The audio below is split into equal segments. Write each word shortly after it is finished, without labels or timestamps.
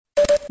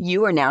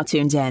You are now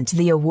tuned in to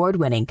the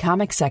award-winning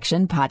Comic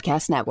Section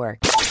Podcast Network.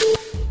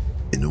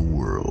 In a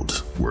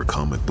world where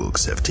comic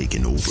books have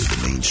taken over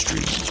the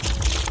mainstream,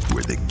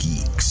 where the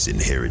geeks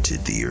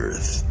inherited the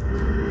earth,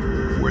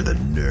 where the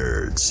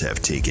nerds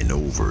have taken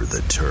over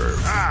the turf.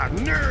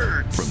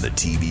 Nerds! From the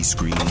TV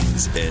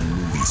screens and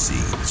movie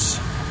scenes.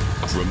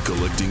 From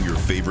collecting your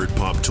favorite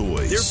pop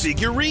toys. They're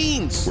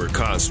figurines! Where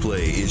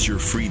cosplay is your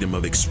freedom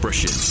of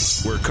expression.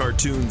 Where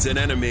cartoons and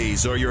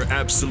animes are your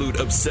absolute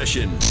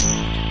obsession.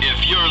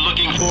 If you're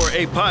looking for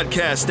a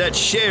podcast that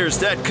shares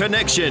that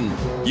connection,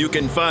 you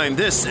can find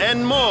this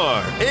and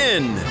more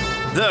in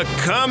the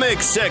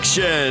Comic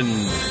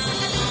Section.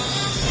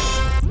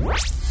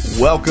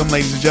 Welcome,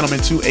 ladies and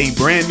gentlemen, to a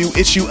brand new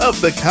issue of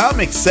the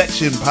Comic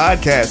Section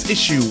Podcast,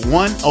 issue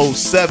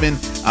 107.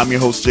 I'm your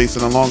host,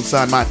 Jason,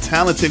 alongside my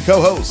talented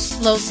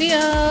co-host, Lil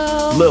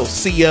CO. Lil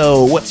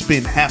CO, what's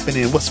been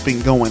happening? What's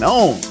been going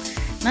on?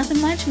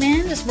 Nothing much,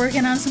 man. Just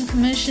working on some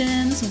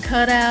commissions, some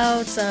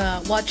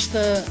cutouts. Watched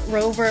the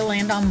rover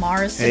land on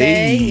Mars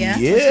today.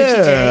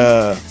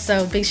 Yeah.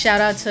 So big shout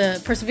out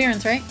to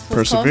Perseverance, right?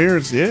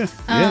 Perseverance, yeah.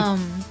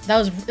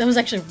 That was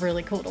actually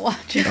really cool to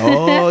watch.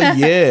 Oh,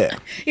 yeah.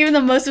 Even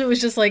though most of it was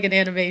just like an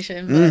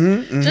animation.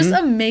 But just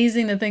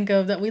amazing to think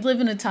of that we live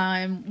in a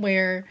time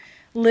where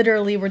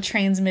literally we're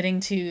transmitting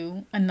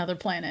to another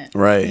planet.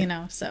 Right. You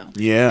know, so.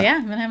 Yeah. Yeah,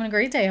 I've been having a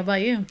great day. How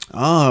about you?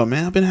 Oh,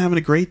 man, I've been having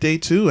a great day,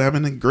 too.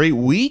 Having a great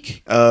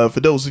week. For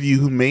those of you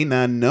who may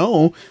not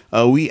know,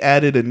 we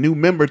added a new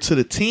member to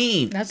the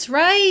team. That's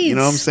right. You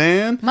know what I'm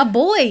saying? My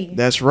boy.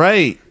 That's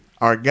right.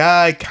 Our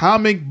guy,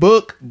 Comic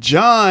Book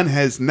John,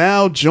 has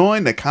now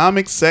joined the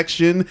Comic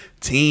Section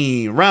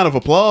team. Round of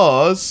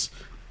applause.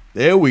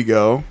 There we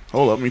go.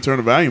 Hold up, let me turn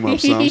the volume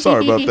up some.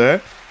 Sorry about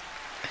that.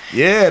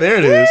 Yeah, there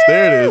it is.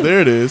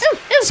 There it is.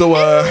 So,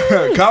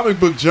 Comic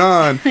Book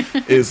John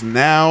is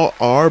now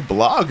our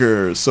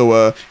blogger.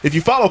 So, if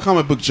you follow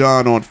Comic Book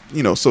John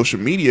on, social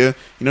media,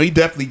 he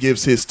definitely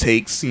gives his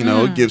takes,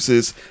 gives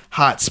his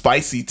hot,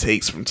 spicy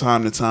takes from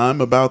time to time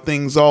about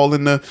things all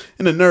in the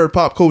nerd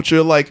pop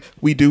culture like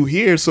we do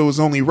here. So it's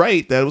only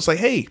right that it was like,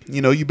 hey,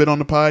 you've been on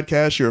the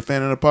podcast, you're a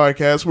fan of the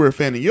podcast, we're a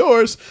fan of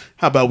yours.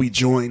 How about we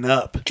join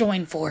up?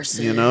 Join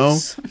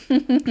forces.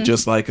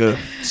 Just like a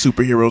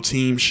superhero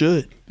team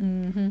should.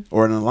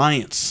 Or an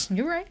alliance.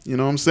 You're right. You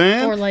know what I'm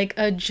saying? Or like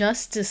a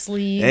Justice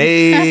League.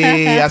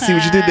 Hey, I see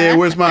what you did there.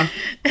 Where's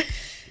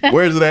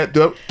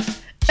that?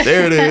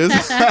 There it is.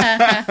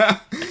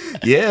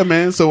 Yeah,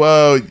 man.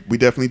 So we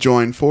definitely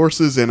joined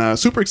forces and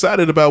super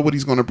excited about what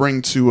he's going to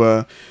bring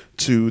to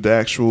the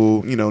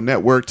actual,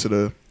 network, to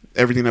the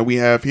everything that we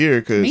have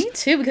here. Me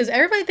too, because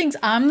everybody thinks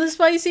I'm the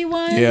spicy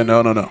one. Yeah,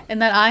 no.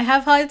 And that I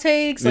have high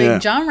takes.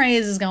 Like, John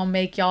Reyes is going to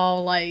make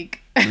y'all like...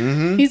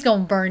 He's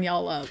gonna burn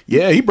y'all up.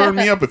 Yeah, he burned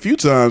me up a few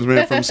times,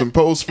 man, from some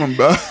posts from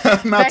not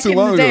back too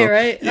long ago.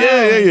 Right?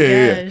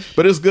 Yeah.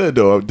 But it's good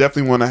though. I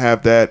definitely want to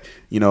have that,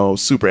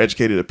 super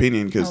educated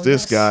opinion because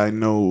this guy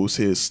knows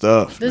his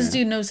stuff. This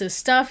dude knows his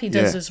stuff. He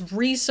does his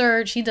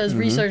research. He does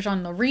research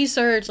on the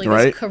research. Like,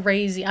 it's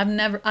crazy.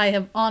 I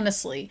have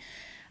honestly,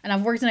 and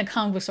I've worked in a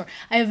comic book store,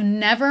 I have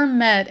never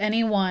met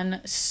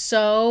anyone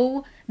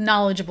so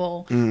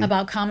knowledgeable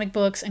about comic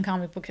books and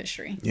comic book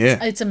history.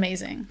 Yeah. It's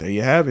amazing. There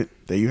you have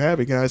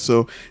it, guys.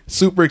 So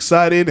super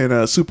excited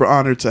and super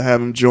honored to have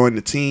him join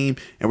the team.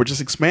 And we're just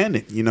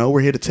expanding.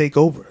 We're here to take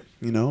over.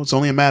 It's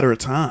only a matter of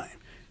time.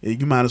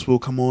 You might as well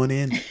come on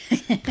in.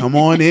 Come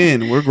on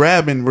in. We're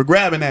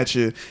grabbing at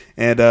you.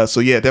 And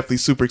so, yeah, definitely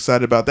super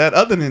excited about that.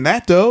 Other than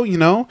that, though,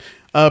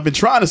 I've been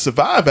trying to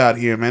survive out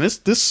here, man. It's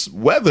this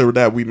weather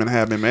that we've been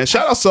having, man.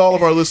 Shout out to all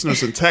of our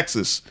listeners in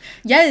Texas.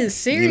 Yes,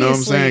 seriously. You know what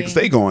I'm saying? Because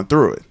they going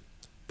through it.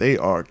 They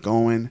are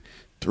going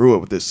through it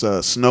with this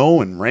snow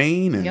and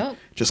rain and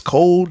just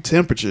cold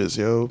temperatures,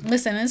 yo.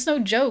 Listen, it's no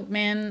joke,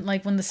 man.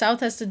 Like, when the South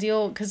has to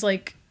deal, because,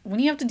 like,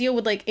 when you have to deal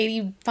with, like,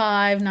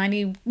 85,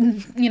 90,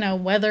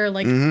 weather,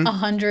 like,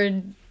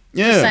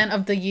 100%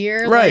 of the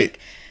year, like,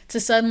 to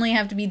suddenly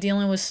have to be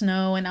dealing with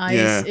snow and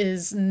ice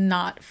is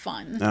not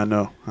fun. I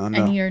know.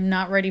 And you're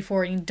not ready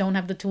for it. And you don't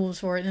have the tools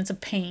for it. And it's a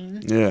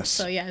pain. Yes.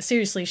 So, yeah,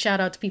 seriously,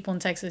 shout out to people in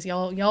Texas.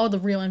 Y'all are the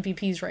real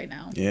MVPs right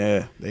now.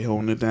 Yeah, they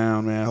holding it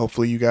down, man.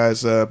 Hopefully you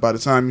guys, by the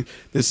time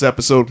this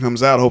episode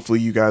comes out, hopefully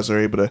you guys are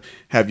able to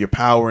have your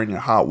power and your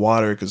hot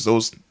water. Because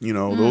those,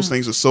 those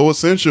things are so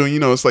essential.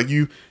 It's like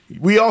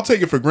we all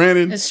take it for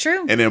granted. It's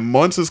true. And then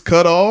once it's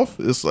cut off,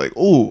 it's like,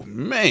 oh,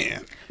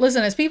 man.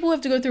 Listen, as people who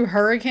have to go through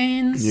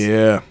hurricanes,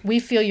 we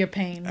feel your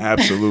pain.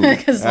 Absolutely.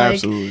 Because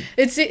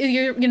it's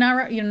you're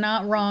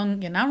not wrong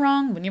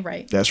when you're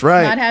right. That's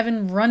right. Not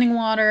having running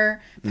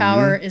water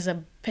power is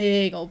a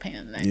big old pain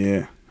in the neck.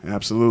 Yeah.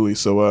 Absolutely.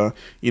 So,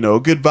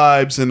 good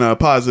vibes and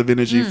positive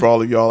energy for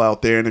all of y'all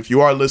out there. And if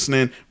you are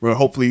listening, we'll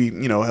hopefully,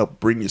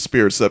 help bring your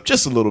spirits up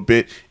just a little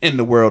bit in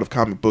the world of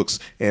comic books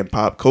and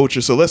pop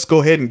culture. So let's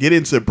go ahead and get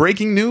into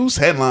breaking news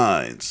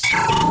headlines.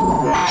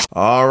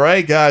 All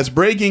right, guys,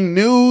 breaking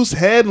news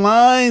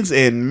headlines.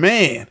 And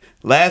man,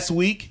 last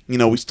week,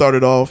 we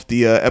started off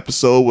the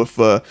episode with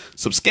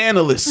some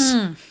scandalous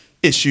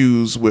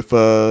issues with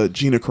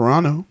Gina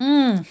Carano.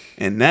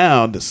 And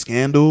now the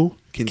scandal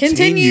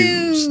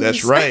continues.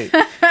 That's right.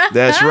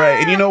 That's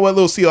right. And you know what,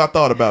 Lil Seal, I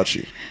thought about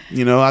you.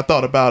 I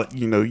thought about,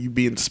 you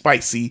being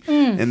spicy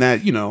and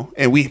that,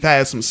 and we've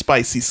had some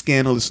spicy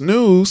scandalous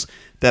news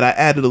that I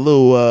added a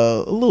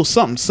little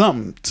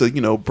something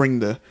to, bring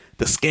the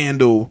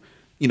scandal,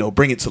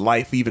 bring it to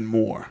life even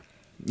more.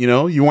 You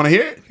want to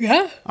hear it?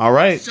 Yeah. All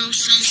right. So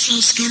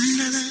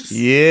scandalous.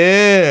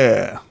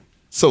 Yeah.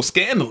 So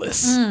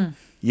scandalous.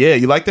 Yeah,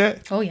 you like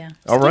that? Oh, yeah.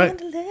 All right.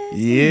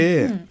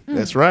 Yeah,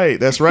 that's right.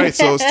 That's right.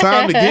 So it's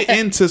time to get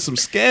into some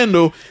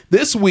scandal.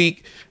 This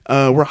week,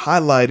 we're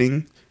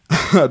highlighting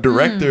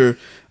director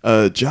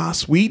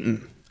Joss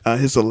Whedon,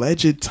 his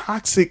alleged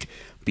toxic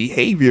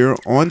behavior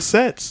on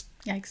sets.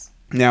 Yikes.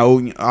 Now,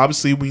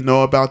 obviously, we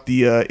know about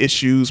the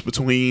issues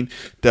between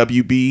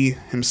WB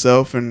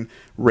himself and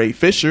Ray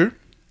Fisher.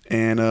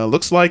 And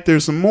looks like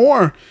there's some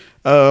more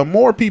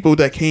people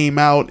that came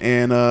out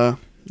and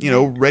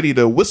ready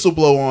to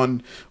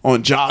whistleblow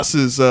on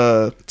Joss's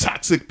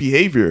toxic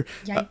behavior.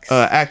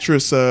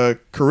 Actress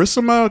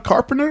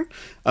Carpenter,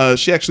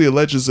 she actually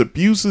alleges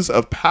abuses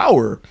of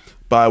power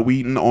by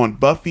Whedon on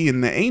Buffy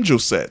and the Angel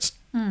sets.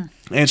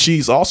 And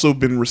she's also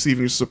been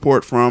receiving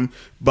support from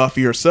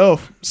Buffy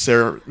herself,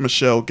 Sarah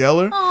Michelle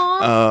Gellar,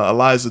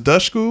 Eliza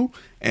Dushku,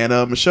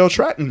 and Michelle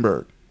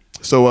Trachtenberg.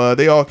 So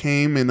they all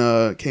came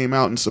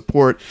out in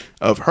support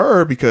of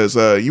her because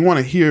you want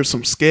to hear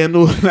some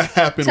scandal that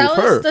happened with her.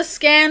 Tell us the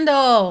scandal.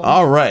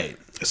 All right.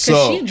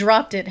 So she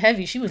dropped it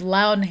heavy. She was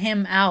louding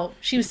him out.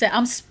 She said,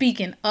 "I'm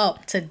speaking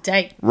up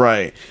today."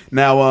 Right.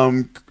 Now,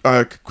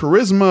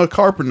 Charisma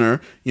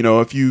Carpenter,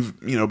 if you've,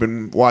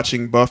 been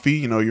watching Buffy,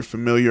 you're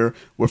familiar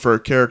with her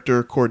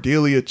character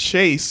Cordelia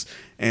Chase.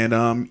 And,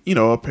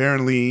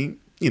 apparently,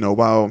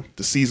 while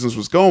the seasons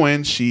was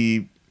going,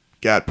 she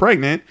got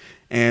pregnant.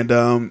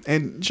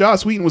 And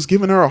Joss Whedon was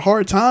giving her a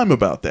hard time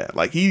about that.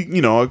 Like he,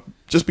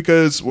 just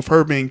because with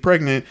her being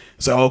pregnant,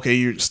 so okay,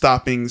 you're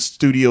stopping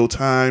studio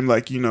time.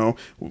 Like,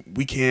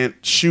 we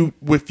can't shoot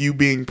with you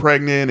being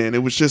pregnant. And it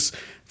was just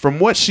from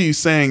what she's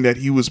saying that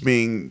he was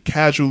being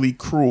casually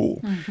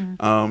cruel.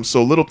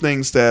 So little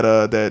things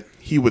that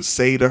he would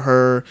say to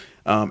her,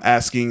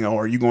 asking, "Oh,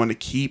 are you going to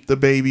keep the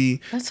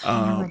baby?" That's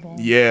horrible.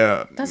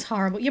 Yeah. That's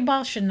horrible. Your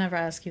boss should never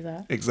ask you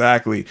that.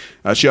 Exactly.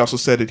 She also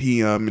said that he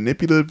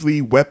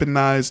manipulatively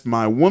weaponized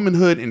my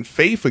womanhood and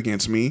faith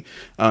against me.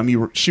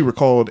 She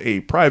recalled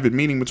a private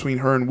meeting between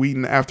her and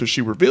Whedon after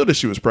she revealed that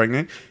she was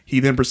pregnant. He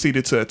then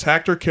proceeded to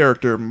attack her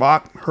character,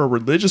 mock her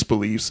religious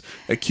beliefs,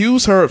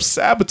 accuse her of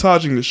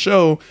sabotaging the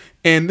show,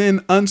 and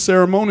then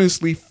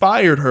unceremoniously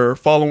fired her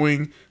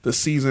following the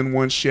season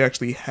once she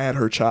actually had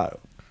her child.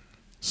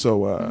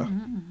 So,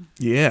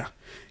 yeah.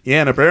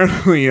 And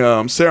apparently,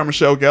 Sarah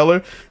Michelle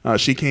Gellar,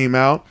 she came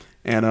out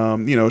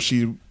and,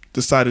 she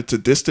decided to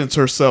distance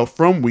herself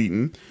from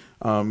Whedon.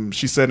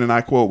 She said, and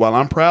I quote, "While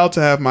I'm proud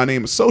to have my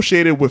name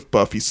associated with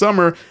Buffy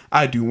Summer,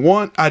 I do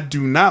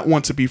not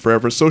want to be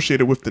forever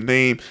associated with the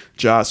name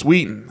Joss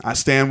Whedon. I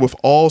stand with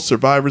all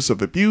survivors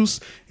of abuse,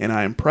 and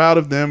I am proud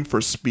of them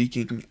for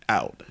speaking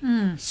out."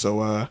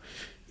 So,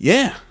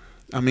 yeah.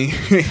 I mean,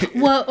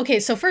 well, okay.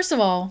 So first of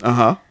all,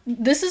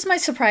 this is my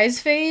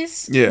surprise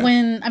phase. Yeah.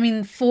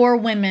 When 4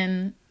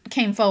 women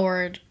came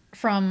forward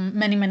from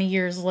many, many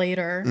years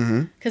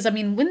later. Because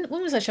when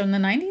was that show, in the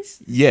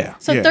 90s? Yeah.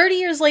 So 30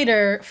 years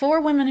later,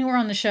 4 women who were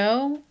on the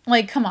show.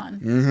 Like, come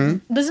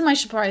on. This is my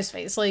surprise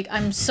phase. Like,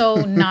 I'm so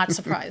not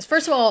surprised.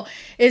 First of all,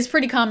 it's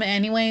pretty common,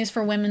 anyways,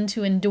 for women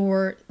to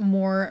endure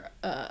more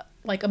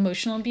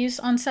emotional abuse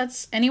on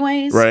sets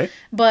anyways. Right.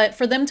 But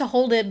for them to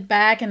hold it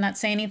back and not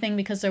say anything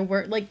because there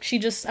were, she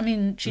just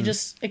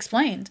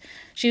explained.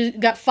 She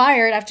got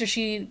fired after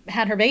she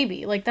had her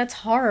baby. Like, that's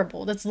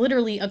horrible. That's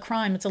literally a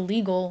crime. It's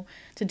illegal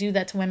to do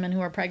that to women who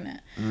are pregnant.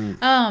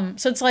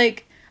 So it's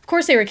like, of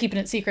course they were keeping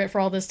it secret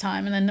for all this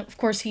time. And then, of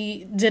course,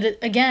 he did it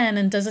again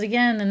and does it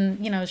again.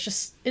 And,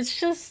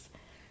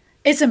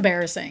 it's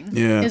embarrassing.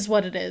 Yeah. Is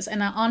what it is.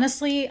 And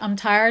honestly, I'm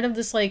tired of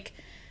this,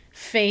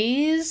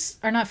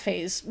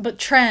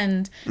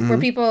 trend where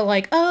people are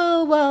like,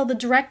 "Oh, well, the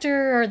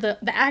director or the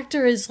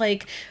actor is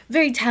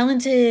very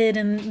talented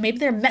and maybe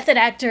they're a method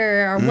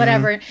actor or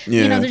whatever.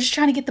 They're just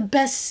trying to get the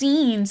best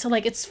scene, so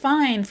it's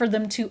fine for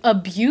them to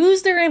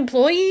abuse their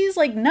employees."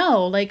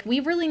 No, we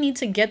really need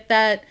to get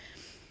that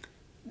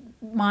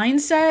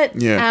mindset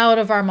out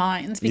of our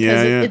minds,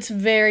 because it's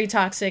very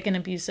toxic and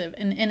abusive,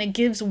 and it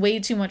gives way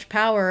too much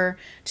power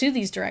to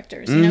these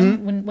directors.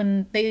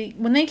 When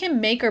they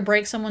can make or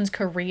break someone's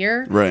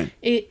career, right,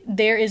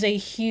 there is a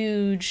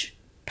huge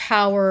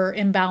power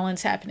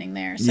imbalance happening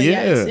there. So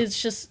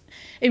it's just,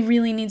 it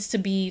really needs to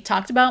be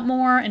talked about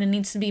more, and it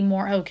needs to be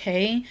more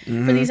okay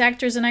for these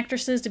actors and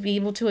actresses to be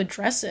able to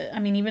address it.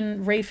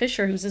 Even Ray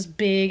Fisher, who's this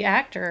big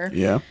actor,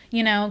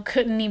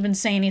 couldn't even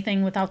say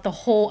anything without the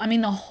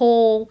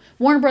whole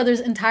Warner Brothers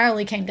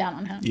entirely came down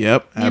on him.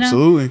 Yep,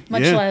 absolutely.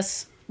 Much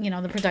less,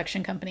 the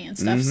production company and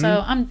stuff.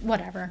 So I'm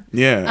whatever.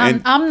 Yeah.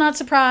 I'm not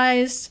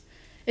surprised.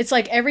 It's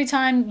like every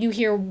time you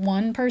hear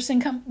one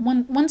person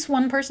once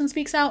one person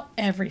speaks out,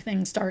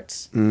 everything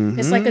starts.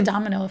 It's like a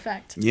domino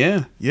effect.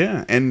 Yeah,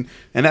 and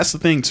that's the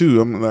thing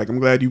too. I'm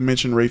glad you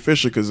mentioned Ray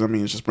Fisher, because I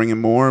mean, it's just bringing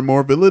more and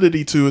more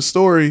validity to his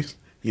story.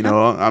 You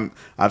know,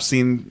 I've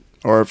seen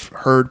or I've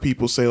heard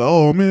people say,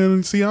 "Oh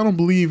man, see, I don't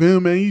believe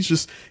him, man. He's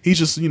just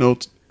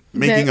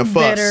making a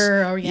fuss."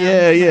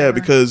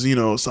 Because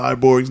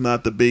Cyborg's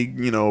not the big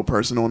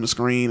person on the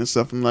screen and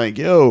stuff. I'm like,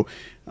 yo,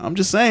 I'm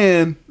just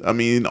saying. I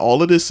mean,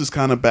 all of this is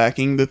kind of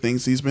backing the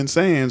things he's been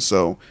saying.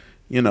 So,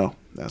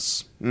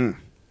 that's.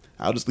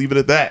 I'll just leave it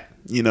at that.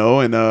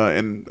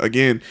 And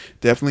again,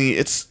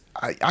 definitely,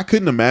 I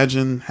couldn't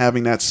imagine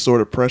having that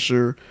sort of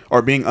pressure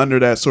or being under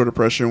that sort of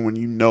pressure when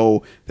you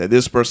know that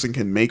this person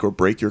can make or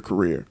break your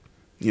career.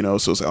 So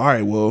it's like, all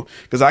right, well,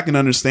 because I can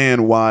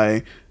understand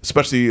why,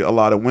 especially a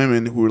lot of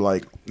women who are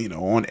like,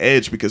 on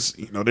edge because,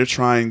 they're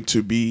trying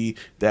to be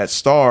that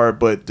star.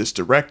 But this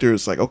director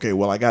is like, okay,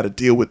 well, I got to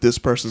deal with this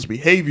person's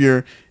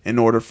behavior in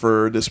order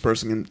for this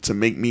person to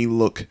make me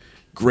look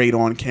great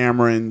on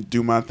camera and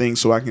do my thing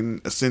so I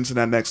can ascend to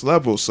that next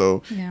level.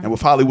 So, and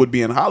with Hollywood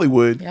being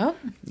Hollywood,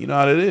 you know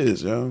how it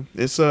is, yo.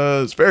 It's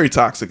very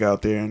toxic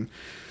out there. And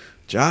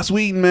Joss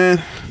Whedon,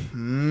 man,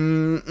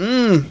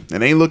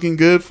 it ain't looking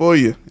good for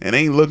you.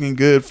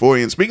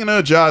 And speaking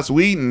of Joss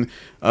Whedon,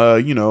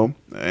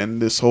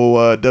 and this whole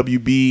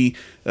WB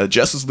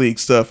Justice League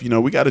stuff,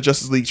 we got a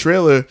Justice League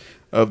trailer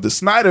of the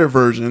Snyder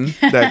version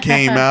that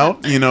came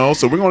out,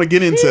 so we're going to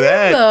get into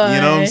that.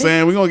 You know what I'm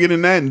saying? We're going to get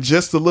in that in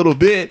just a little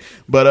bit.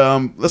 But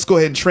let's go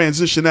ahead and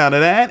transition out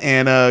of that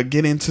and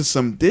get into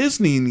some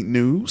Disney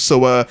news.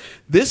 So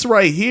this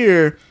right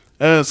here,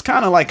 it's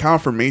kind of like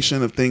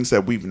confirmation of things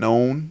that we've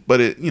known, but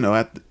it,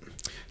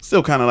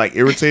 still kind of like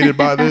irritated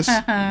by this,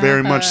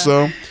 very much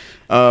so.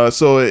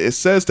 So it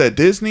says that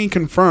Disney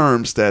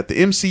confirms that the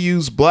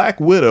MCU's Black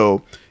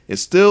Widow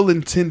is still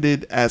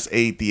intended as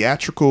a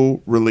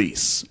theatrical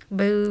release.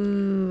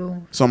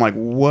 Boo. So I'm like,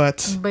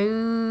 what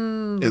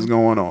Boo. is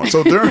going on?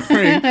 So during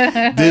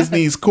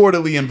Disney's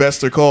quarterly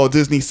investor call,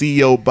 Disney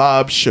CEO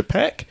Bob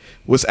Chapek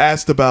was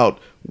asked about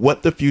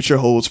what the future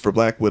holds for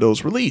Black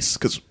Widow's release,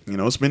 because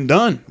it's been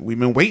done. We've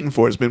been waiting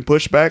for it. It's been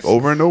pushed back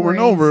over and over and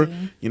over,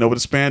 with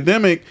this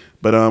pandemic.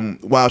 But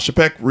while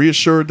Chapek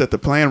reassured that the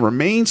plan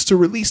remains to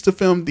release the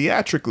film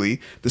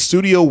theatrically, the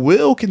studio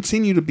will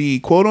continue to be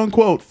quote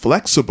unquote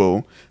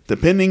flexible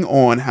depending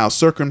on how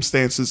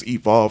circumstances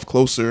evolve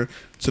closer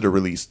to the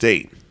release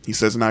date. He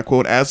says, and I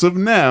quote, "As of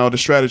now, the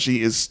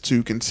strategy is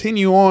to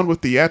continue on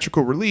with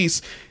theatrical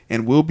release,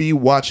 and we'll be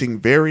watching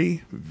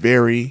very,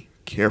 very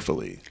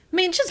carefully." I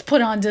mean, just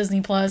put on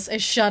Disney Plus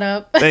and shut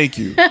up. Thank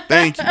you.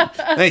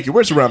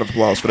 Where's a round of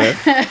applause for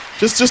that?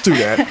 Just do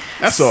that.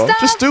 That's all.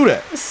 Just do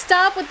that.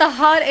 Stop with the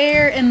hot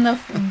air and the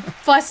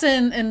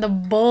fussing and the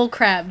bull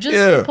crap.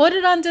 Just put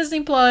it on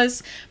Disney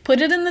Plus. Put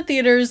it in the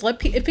theaters.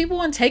 If people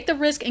want to take the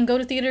risk and go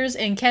to theaters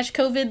and catch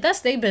COVID, that's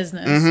their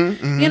business.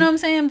 You know what I'm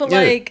saying? But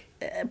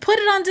put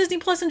it on Disney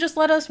Plus and just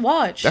let us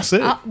watch. That's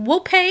it.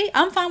 We'll pay.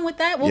 I'm fine with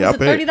that. What was it,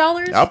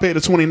 $30? I'll pay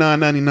the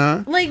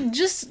 $29.99. Like,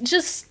 just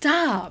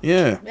stop.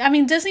 Yeah. I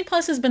mean, Disney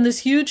Plus has been this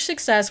huge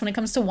success when it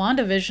comes to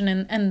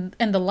WandaVision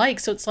and the like.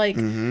 So it's like,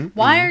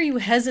 why are you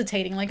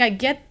hesitating? Like, I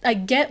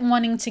get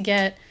wanting to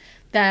get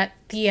that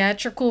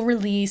theatrical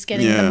release,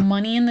 getting the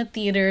money in the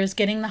theaters,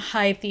 getting the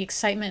hype, the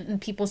excitement, and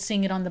people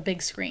seeing it on the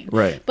big screen.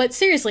 Right. But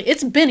seriously,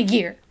 it's been a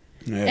year.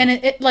 Yeah.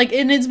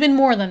 And it's been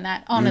more than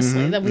that,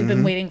 honestly, that we've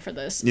been waiting for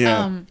this.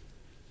 Yeah.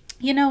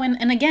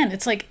 And again,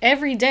 it's like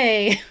every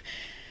day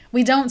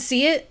we don't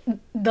see it,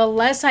 the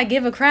less I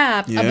give a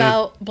crap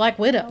about Black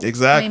Widow.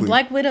 Exactly. I mean,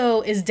 Black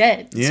Widow is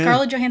dead. Yeah.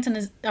 Scarlett Johansson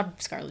is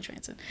Scarlett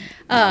Johansson.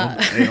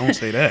 Hey, don't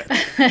say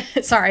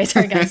that. sorry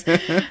guys.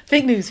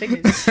 Fake news.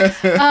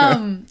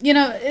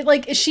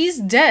 She's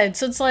dead.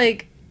 So it's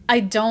like, I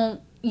don't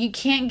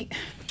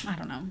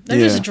know. They're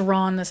just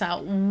drawing this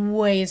out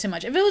way too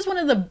much. If it was one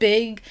of the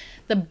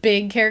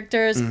big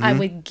characters, I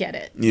would get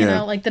it.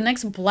 Like the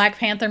next Black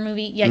Panther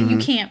movie. Yeah, you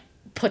can't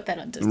put that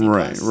on Disney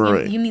Plus.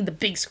 Right. You need the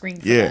big screen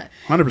for that.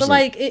 100%. But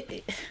like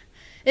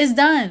it's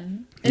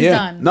done. It's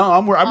done. No,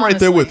 I'm right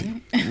there with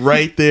you.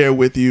 Right there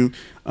with you.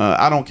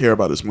 I don't care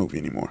about this movie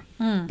anymore.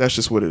 That's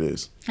just what it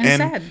is. And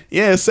sad.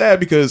 Yeah, it's sad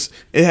because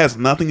it has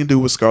nothing to do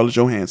with Scarlett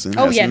Johansson. It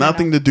has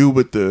nothing to do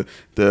with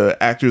the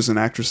actors and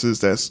actresses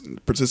that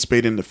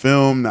participate in the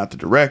film, not the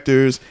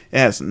directors. It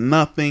has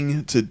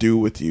nothing to do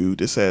with you.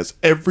 This has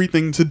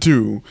everything to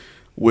do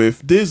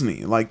with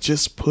Disney. Like,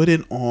 just put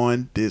it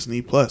on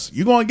Disney Plus.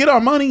 You're going to get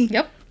our money.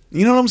 Yep.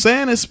 You know what I'm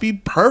saying? It's be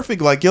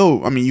perfect. Like,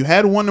 yo, I mean, you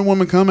had Wonder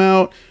Woman come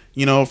out.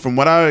 From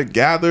what I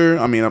gather,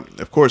 I mean,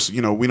 of course, we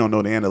don't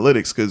know the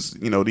analytics because,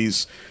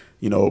 these,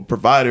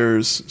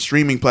 providers,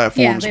 streaming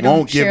platforms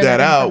won't give that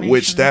out,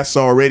 which that's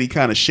already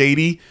kind of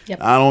shady. Yep.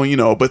 I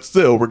don't, but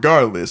still,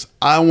 regardless,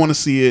 I want to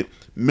see it.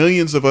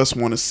 Millions of us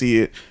want to see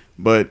it.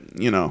 But,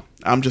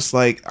 I'm just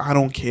like, I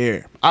don't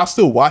care. I'll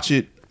still watch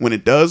it when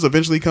it does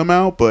eventually come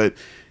out. But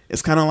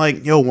it's kind of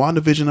like, yo,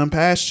 WandaVision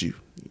unpassed you.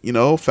 You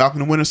know,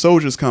 Falcon and Winter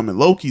Soldier's coming.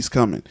 Loki's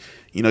coming.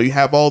 You know, you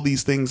have all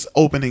these things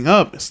opening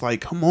up. It's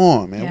like, come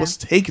on, man. What's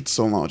taking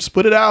so long? Just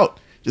put it out.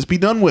 Just be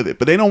done with it.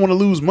 But they don't want to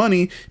lose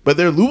money. But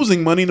they're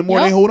losing money the more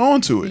they hold on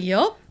to it.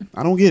 Yep.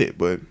 I don't get it.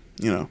 But,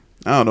 you know,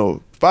 I don't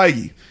know.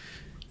 Feige,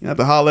 you have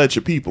to holler at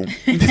your people.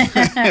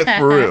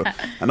 For real.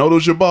 I know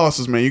those your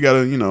bosses, man. You got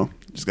to, you know,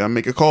 just got to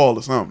make a call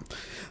or something.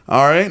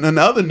 All right. And in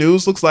other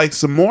news, looks like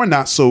some more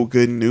not so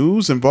good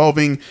news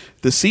involving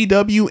the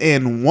CW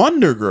and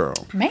Wonder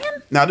Girl. Man.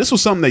 Now, this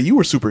was something that you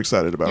were super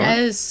excited about.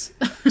 Yes.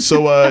 Right?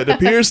 So it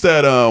appears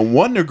that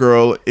Wonder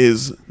Girl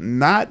is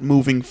not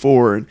moving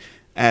forward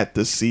at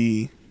the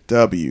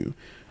CW.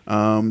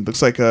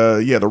 Looks like,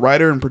 the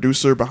writer and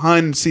producer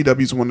behind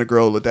CW's Wonder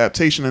Girl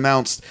adaptation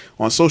announced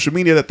on social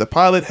media that the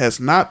pilot has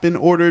not been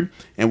ordered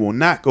and will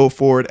not go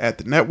forward at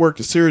the network.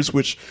 The series,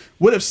 which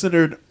would have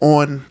centered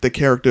on the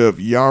character of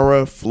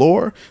Yara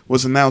Flor,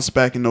 was announced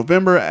back in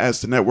November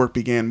as the network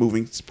began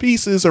moving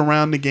pieces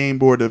around the game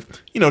board to,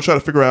 try to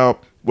figure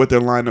out what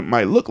their lineup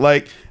might look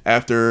like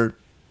after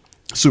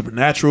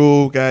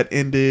Supernatural got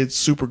ended,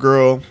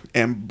 Supergirl,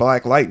 and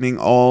Black Lightning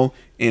all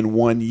in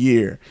 1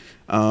 year.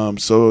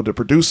 So the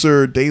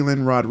producer,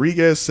 Dalen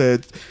Rodriguez,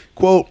 said,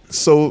 quote,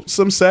 "So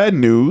some sad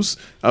news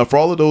for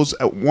all of those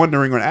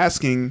wondering or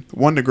asking,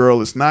 Wonder Girl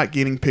is not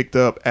getting picked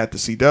up at the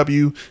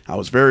CW. I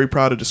was very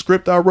proud of the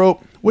script I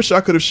wrote. Wish I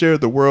could have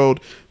shared the world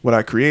what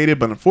I created,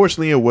 but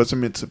unfortunately it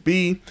wasn't meant to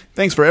be.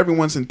 Thanks for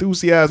everyone's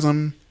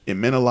enthusiasm. It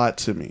meant a lot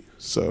to me."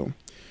 So,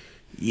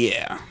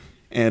 yeah.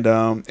 And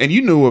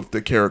you knew of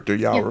the character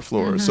Yara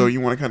Flor, so you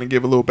want to kind of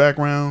give a little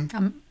background?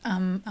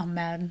 I'm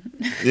mad.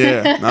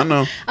 Yeah, I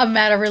know. I'm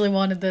mad. I really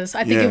wanted this.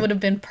 I think it would have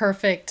been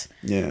perfect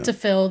to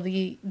fill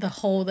the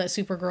hole that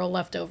Supergirl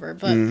left over.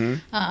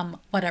 But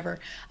whatever.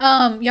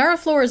 Yara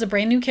Flor is a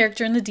brand new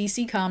character in the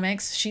DC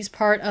Comics. She's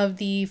part of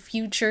the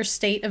Future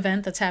State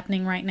event that's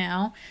happening right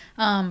now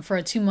for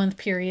a 2-month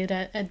period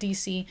at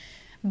DC.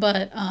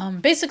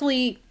 But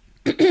basically...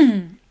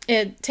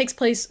 It takes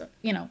place,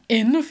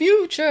 in the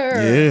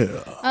future.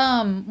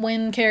 Yeah.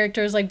 When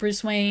characters like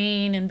Bruce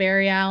Wayne and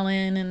Barry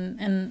Allen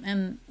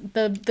and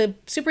the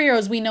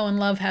superheroes we know and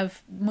love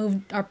have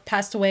moved or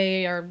passed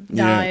away or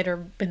died or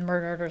been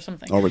murdered or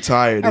something. Or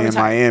retired in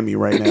Miami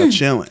right now,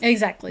 chilling.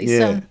 Exactly.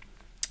 Yeah.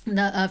 So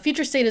the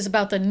Future State is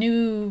about the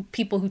new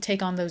people who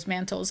take on those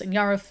mantles. And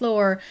Yara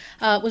Flor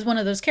was one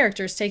of those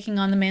characters taking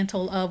on the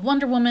mantle of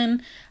Wonder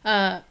Woman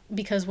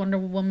because Wonder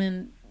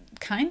Woman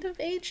kind of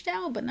aged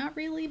out, but not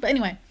really. But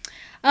anyway,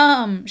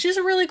 she's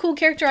a really cool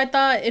character. I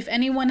thought if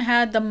anyone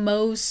had the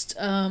most,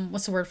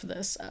 what's the word for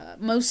this?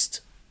 Most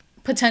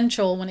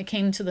potential when it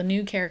came to the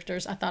new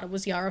characters, I thought it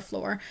was Yara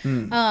Flor.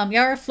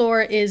 Yara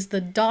Flor is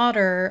the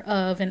daughter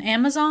of an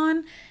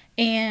Amazon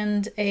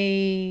and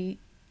a,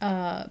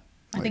 I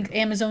think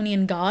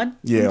Amazonian god.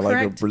 Yeah,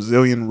 like a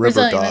Brazilian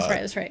river god.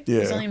 That's right. Yeah.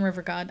 Brazilian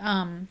river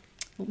god.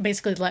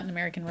 Basically the Latin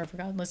American river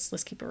god. Let's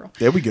keep it real.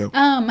 There we go.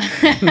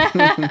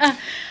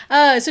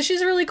 So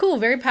she's really cool,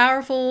 very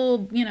powerful,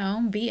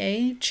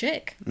 BA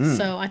chick.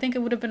 So I think it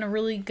would have been a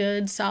really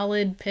good,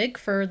 solid pick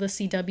for the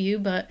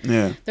CW, but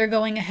they're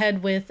going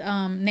ahead with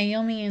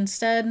Naomi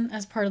instead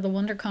as part of the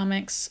Wonder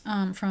Comics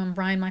from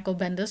Brian Michael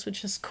Bendis,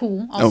 which is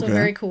cool. Also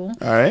very cool.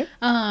 All right.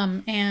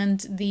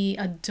 And the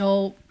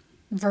adult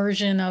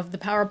version of the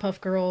Powerpuff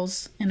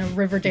Girls in a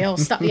Riverdale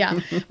style. Yeah,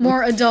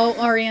 more adult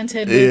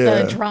oriented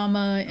with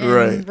drama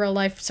and real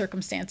life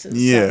circumstances.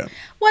 Yeah, so,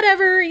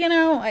 whatever,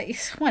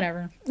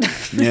 whatever.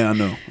 Yeah,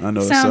 I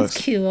know. Sounds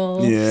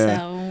cool.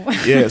 Yeah,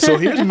 so. So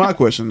here's my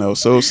question though.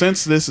 So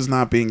since this is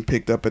not being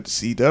picked up at the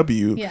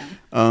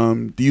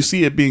CW, do you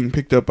see it being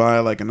picked up by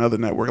like another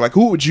network? Like,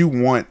 who would you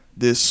want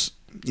this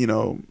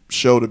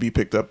show to be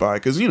picked up by?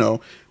 Because I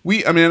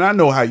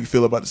know how you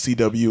feel about the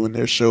CW and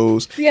their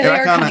shows. Yeah, they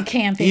are kind of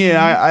campy.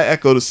 Yeah, I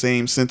echo the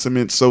same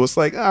sentiment. So it's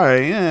like, all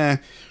right,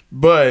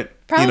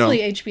 but probably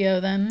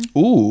HBO then.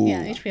 Ooh,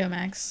 yeah, HBO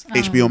Max.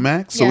 HBO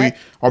Max. So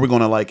are we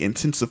going to like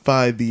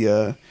intensify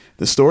the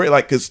story?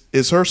 Like, cause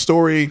is her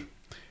story?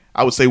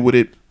 I would say,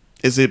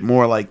 is it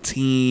more like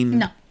teen?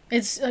 No,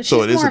 it's she's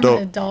more of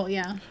an adult.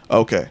 Yeah.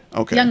 Okay.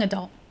 Young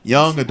adult.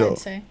 I'd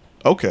say.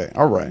 Okay.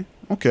 All right.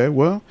 Okay.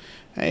 Well.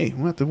 Hey,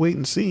 we'll have to wait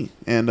and see.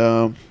 And,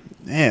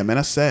 man,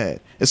 that's sad.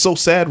 It's so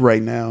sad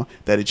right now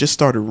that it just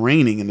started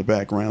raining in the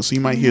background. So you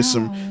might hear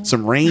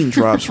some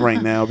raindrops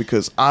right now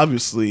because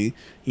obviously,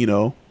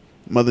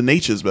 Mother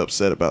Nature's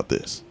upset about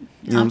this.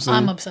 You know what I'm saying?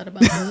 I'm upset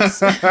about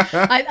this.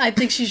 I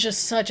think she's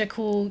just such a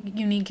cool,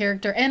 unique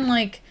character. And,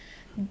 like,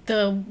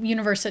 the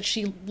universe that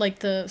she, like,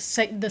 the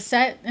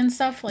set and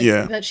stuff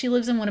that she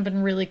lives in would have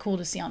been really cool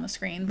to see on the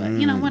screen. But,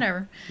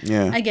 whatever.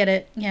 Yeah. I get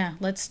it. Yeah,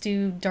 let's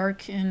do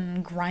dark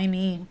and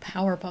grimy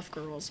Powerpuff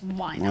Girls.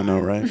 Why not? I know,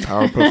 right?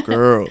 Powerpuff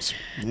Girls.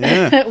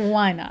 Yeah.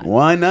 Why not?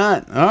 Why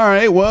not? All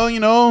right. Well,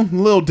 a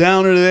little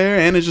downer there,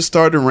 and it just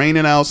started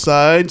raining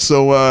outside.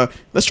 So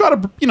let's try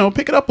to,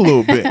 pick it up a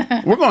little bit.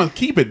 We're going to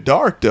keep it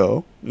dark,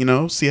 though.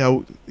 See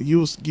how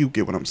you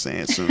get what I'm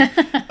saying soon.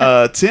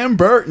 Tim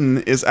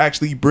Burton is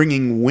actually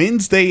bringing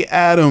Wednesday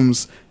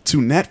Addams to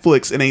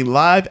Netflix in a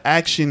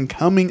live-action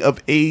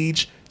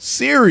coming-of-age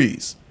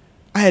series.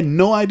 I had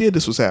no idea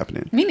this was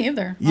happening. Me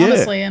neither, Yeah.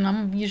 honestly. And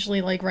I'm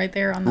usually like right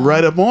there on the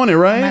Right up on it,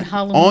 right? that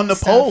Halloween On the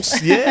stuff.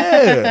 pulse,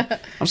 yeah.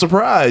 I'm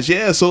surprised,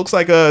 yeah. So it looks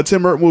like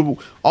Tim Burton will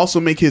also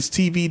make his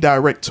TV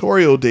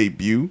directorial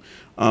debut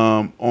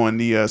on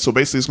the. So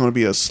basically, it's going to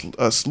be a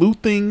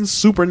sleuthing,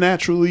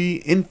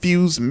 supernaturally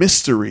infused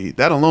mystery.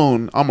 That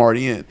alone, I'm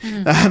already in.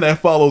 That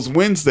follows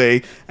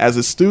Wednesday as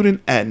a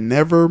student at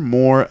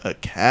Nevermore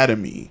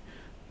Academy.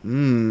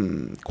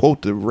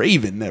 Quote the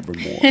Raven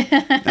Nevermore.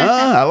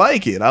 I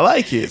like it.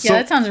 Yeah, So,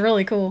 that sounds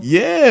really cool.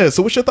 yeah.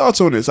 So what's your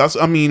thoughts on this?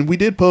 I mean, we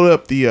did pull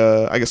up the,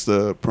 I guess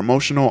the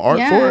promotional art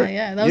for it.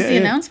 Yeah, that was the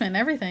announcement and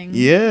everything.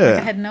 Yeah.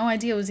 Like, I had no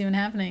idea it was even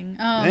happening.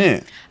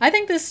 Man. I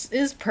think this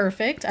is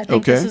perfect. I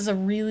think this is a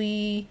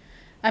really,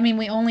 I mean,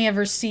 we only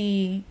ever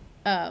see,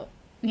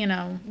 you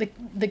know,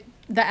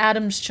 the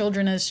Addams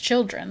children as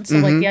children. So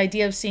like the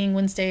idea of seeing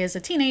Wednesday as a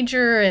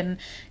teenager and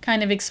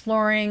kind of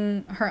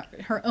exploring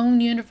her own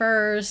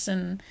universe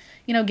and,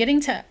 you know, getting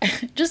to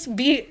just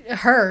be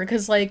her,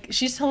 because like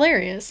she's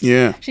hilarious.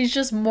 Yeah. She's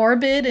just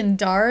morbid and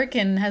dark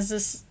and has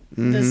this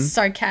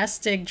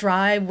sarcastic,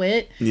 dry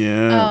wit.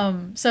 Yeah.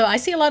 So I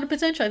see a lot of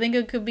potential. I think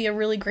it could be a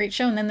really great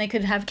show, and then they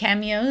could have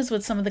cameos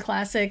with some of the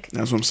classic.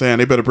 That's what I'm saying.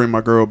 They better bring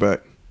my girl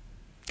back.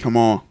 Come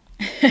on.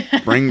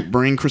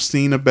 Bring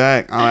Christina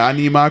back. I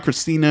need my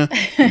Christina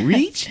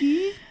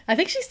Ricci. I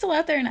think she's still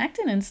out there and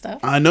acting and stuff.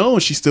 I know.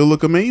 She still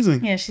look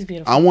amazing. Yeah, she's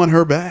beautiful. I want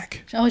her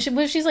back. Oh, what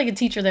if she's like a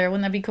teacher there?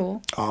 Wouldn't that be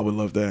cool? Oh, I would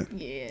love that.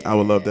 Yeah. I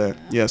would love that.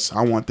 Yes,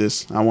 I want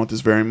this. I want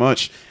this very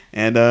much.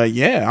 And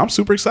yeah, I'm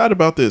super excited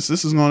about this.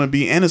 This is going to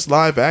be, and it's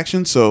live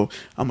action. So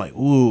I'm like,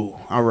 ooh,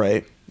 all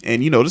right.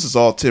 And, you know, this is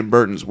all Tim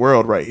Burton's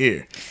world right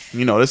here.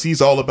 You know, he's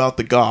all about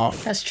the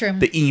goth. That's true.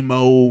 The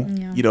emo,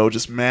 Yeah. you know,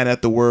 just mad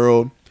at the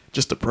world,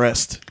 just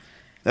depressed.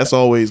 That's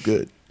always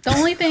good. The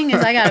only thing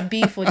is I got a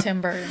beef with Tim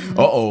Burton.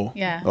 Uh-oh.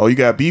 Yeah. Oh, you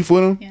got beef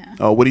with him? Yeah.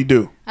 Oh, what'd he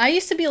do? I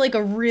used to be like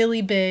a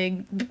really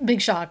big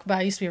shock, but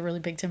I used to be a really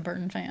big Tim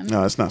Burton fan.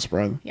 No, that's not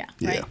surprising. Yeah,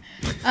 right.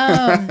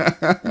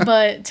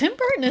 But Tim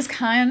Burton is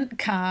kind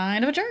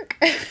of a jerk.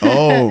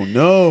 Oh,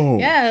 no.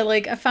 Yeah,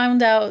 like I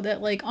found out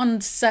that like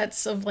on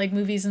sets of like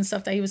movies and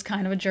stuff that he was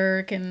kind of a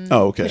jerk and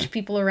pushed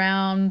people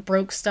around,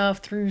 broke stuff,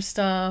 threw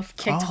stuff,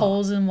 kicked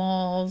holes in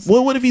walls.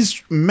 Well, what if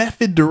he's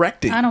method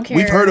directing? I don't care.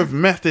 We've heard of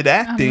method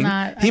acting.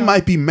 He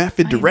might be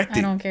method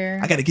directing. I don't care.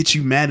 I got to get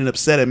you mad and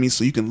upset at me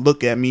so you can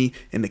look at me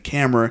in the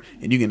camera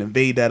and you can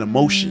evade that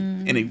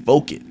emotion and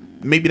evoke it.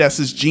 Maybe that's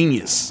his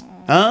genius.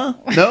 Huh?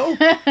 No?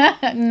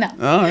 No.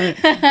 All right.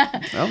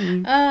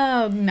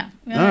 Oh, no.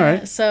 All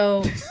right.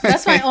 So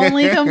that's my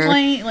only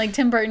complaint. Like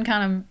Tim Burton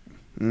kind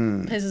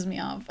of pisses me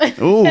off.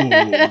 Oh,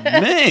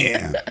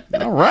 man.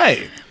 All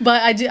right.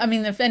 But I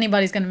mean, if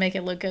anybody's going to make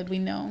it look good, we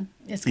know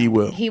he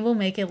will. He will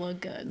make it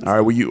look good.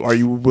 All right. Are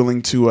you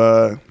willing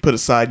to put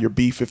aside your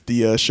beef if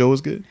the show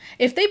is good?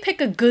 If they pick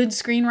a good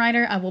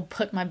screenwriter, I will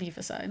put my beef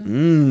aside.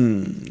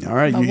 All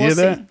right. But You hear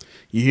that? see.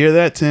 You hear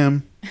that,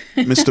 Tim?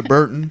 Mr.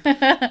 Burton?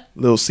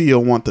 Little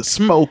CEO want to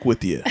smoke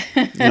with you.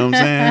 You know what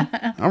I'm saying?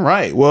 All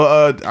right.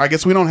 Well, I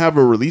guess we don't have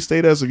a release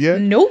date as of yet.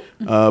 Nope.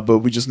 But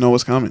we just know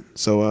it's coming.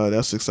 So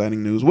that's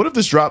exciting news. What if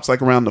this drops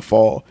like around the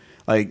fall?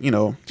 Like, you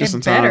know, just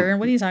in time. Better.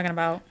 What are you talking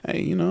about?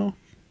 Hey, you know.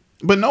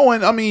 But knowing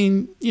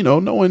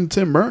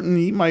Tim Burton,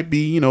 he might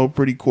be, you know,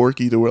 pretty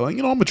quirky to where like,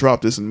 you know, I'm going to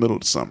drop this in the middle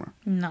of the summer.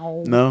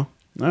 No. No?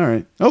 All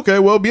right. Okay,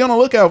 well, be on the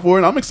lookout for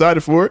it. I'm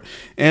excited for it.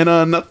 And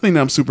another thing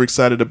that I'm super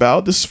excited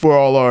about, this is for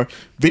all our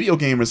video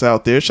gamers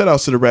out there. Shout out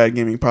to the Rad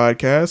Gaming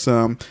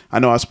Podcast. I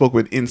know I spoke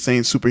with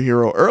Insane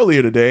Superhero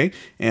earlier today,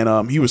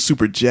 and he was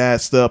super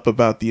jazzed up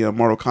about the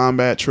Mortal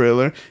Kombat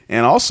trailer.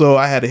 And also,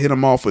 I had to hit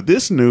him off with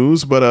this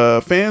news,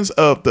 but fans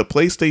of the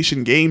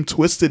PlayStation game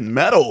Twisted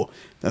Metal,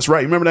 that's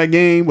right. Remember that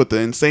game with the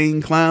insane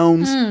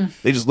clowns?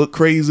 They just look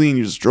crazy and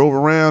you just drove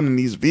around in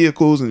these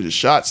vehicles and just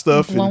shot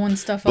stuff. Blowing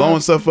stuff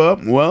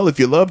up. Well, if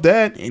you love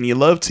that and you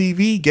love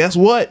TV, guess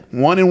what?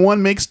 1 and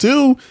 1 makes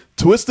 2.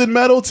 Twisted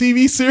Metal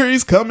TV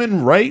series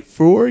coming right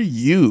for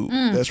you.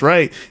 That's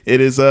right.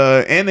 It is,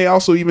 and they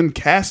also even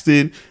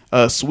casted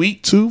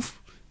Sweet Tooth.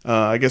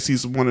 I guess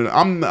he's one of the,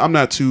 I'm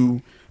not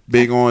too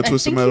big on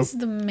Twisted Metal. He's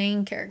the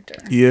main character.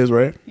 He is,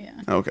 right? Yeah.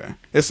 Okay.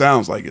 It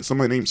sounds like it.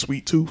 Somebody named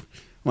Sweet Tooth.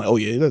 I'm like, oh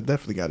yeah, that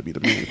definitely got to be the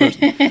main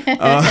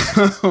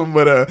person.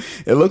 But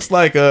it looks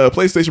like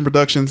PlayStation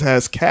Productions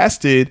has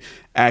casted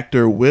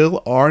actor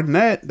Will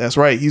Arnett. That's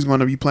right, he's going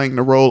to be playing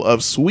the role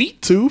of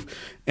Sweet Tooth,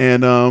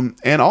 and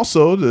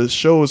also the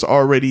show is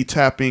already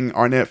tapping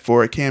Arnett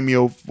for a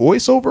cameo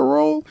voiceover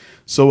role.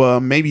 So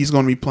maybe he's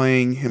going to be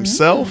playing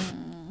himself.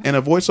 In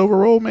a voiceover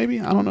role, maybe,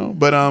 I don't know.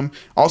 But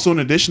also in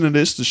addition to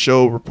this, the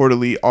show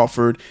reportedly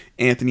offered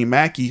Anthony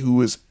Mackie, who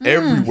is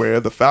everywhere,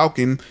 the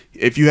Falcon.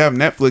 If you have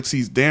Netflix,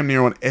 he's damn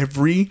near on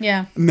every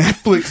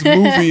Netflix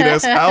movie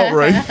that's out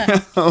right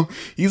now.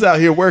 He's out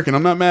here working.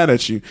 I'm not mad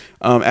at you.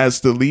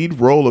 As the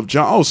lead role of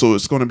John. Oh, so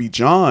it's going to be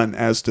John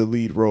as the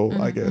lead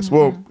role, I guess.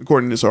 Well,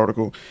 according to this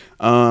article.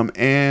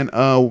 And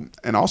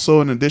also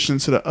in addition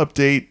to the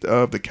update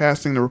of the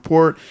casting, the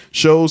report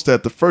shows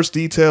that the first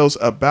details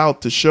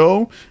about the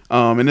show,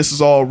 and this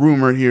is all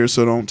rumored here,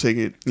 so don't take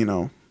it, you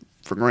know,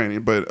 for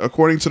granted, but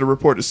according to the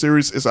report, the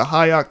series is a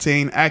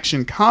high-octane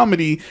action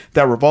comedy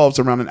that revolves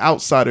around an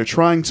outsider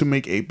trying to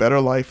make a better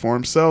life for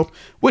himself,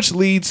 which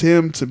leads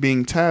him to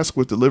being tasked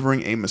with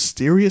delivering a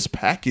mysterious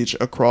package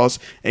across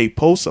a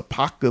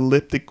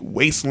post-apocalyptic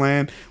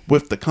wasteland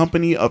with the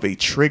company of a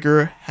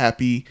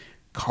trigger-happy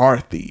car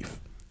thief.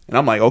 And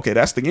I'm like, okay,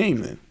 that's the game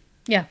then.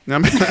 Yeah. I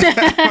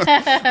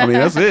mean,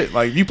 that's it.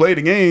 Like, you play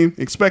the game,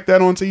 expect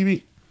that on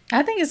TV.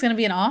 I think it's going to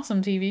be an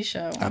awesome TV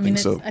show. I mean,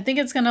 so. I think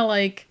it's going to,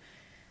 like,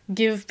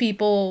 give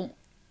people,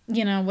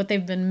 you know, what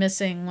they've been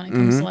missing when it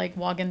comes to, like,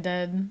 Walking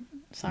Dead.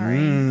 Sorry.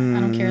 I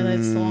don't care that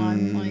it's still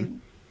on. Like,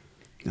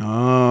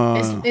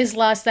 it's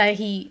lost that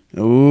heat.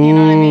 Ooh, you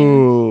know what I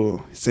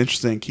mean? It's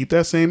interesting. Keep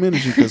that same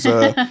energy, because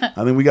I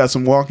think we got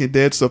some Walking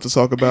Dead stuff to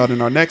talk about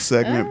in our next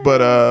segment.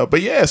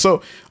 But yeah,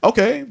 so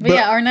okay. But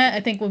yeah, Arnett,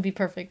 I think, would be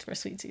perfect for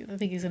Sweet Tooth. I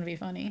think he's gonna be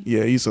funny.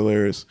 Yeah, he's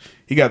hilarious.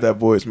 He got that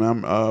voice,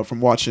 man.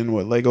 From watching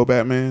Lego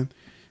Batman.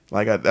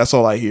 Like, that's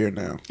all I hear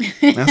now.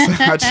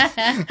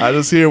 I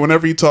just hear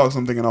whenever he talks,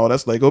 I'm thinking, oh,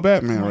 that's Lego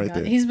Batman right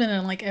there. He's been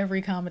in, like,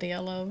 every comedy I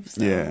love.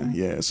 So.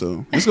 Yeah.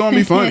 So it's going to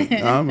be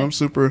funny. I'm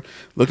super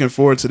looking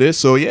forward to this.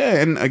 So,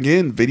 yeah. And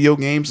again, video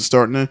games are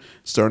starting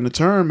to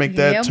turn, make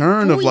that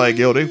turn of, like,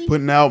 yo, they're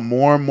putting out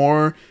more and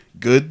more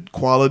good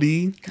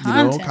quality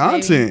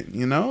content,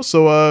 you know.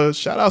 So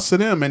shout outs to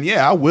them. And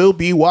yeah, I will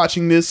be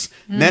watching this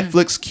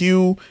Netflix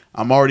queue.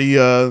 I'm already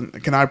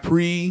can I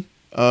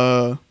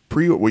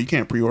well, you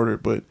can't pre-order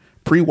it, but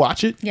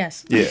pre-watch it?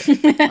 Yes. Yeah.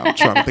 I'm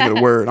trying to think of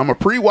the word. I'm going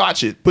to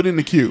pre-watch it. Put it in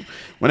the queue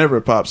whenever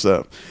it pops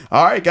up.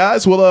 All right,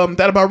 guys. Well,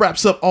 that about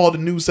wraps up all the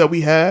news that we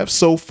have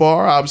so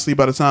far. Obviously,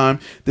 by the time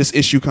this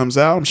issue comes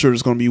out, I'm sure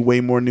there's going to be way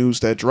more news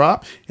that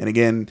drop. And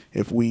again,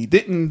 if we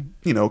didn't,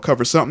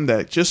 cover something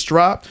that just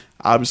dropped,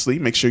 obviously,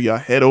 make sure y'all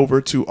head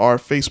over to our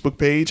Facebook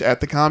page at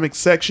the comics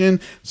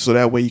section, so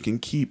that way you can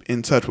keep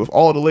in touch with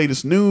all the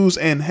latest news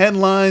and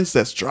headlines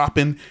that's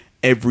dropping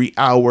every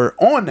hour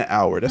on the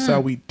hour. That's how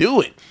we do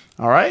it.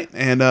 All right.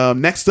 And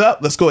next up,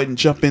 let's go ahead and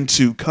jump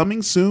into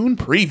coming soon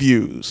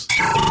previews.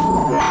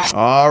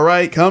 All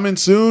right. Coming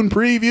soon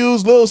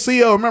previews. Lil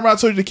CO, remember I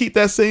told you to keep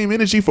that same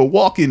energy for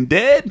Walking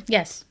Dead?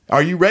 Yes.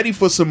 Are you ready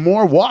for some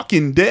more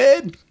Walking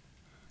Dead?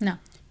 No.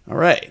 All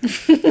right.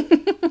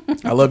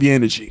 I love your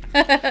energy.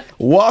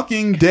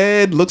 Walking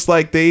Dead looks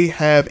like they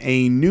have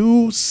a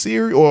new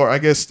series, or I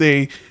guess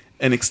an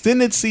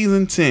extended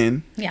season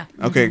 10. Yeah.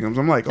 Okay. Mm-hmm.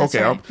 I'm like, that's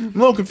okay, right. I'm a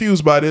little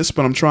confused by this,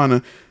 but I'm trying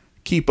to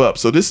keep up.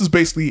 So this is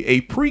basically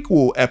a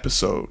prequel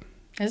episode.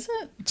 Is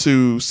it?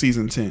 To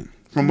season 10,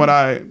 from what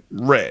I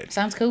read.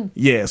 Sounds cool.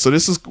 Yeah. So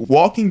this is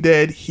Walking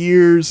Dead.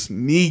 Here's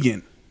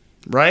Negan,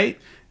 right?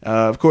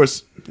 Of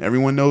course,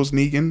 everyone knows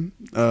Negan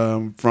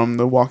from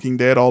The Walking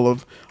Dead. All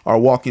of our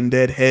Walking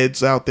Dead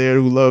heads out there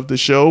who love the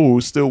show, who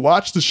still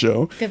watch the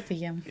show. Good for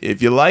you.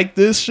 If you like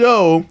this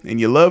show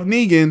and you love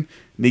Negan,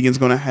 Negan's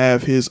going to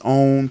have his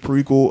own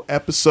prequel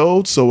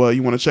episode. So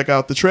you want to check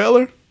out the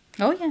trailer?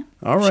 Oh, yeah.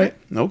 All right.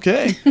 Sure.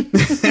 Okay.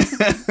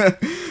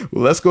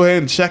 Well, let's go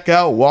ahead and check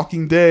out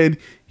Walking Dead.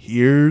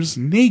 Here's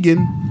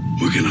Negan.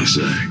 What can I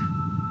say?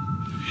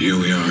 Here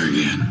we are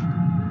again.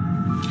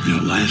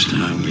 Last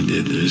time we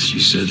did this, you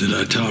said that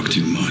I talk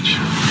too much.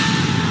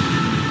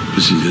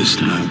 But see, this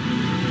time,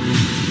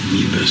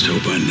 you best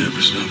hope I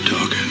never stop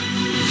talking.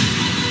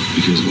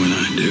 Because when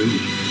I do,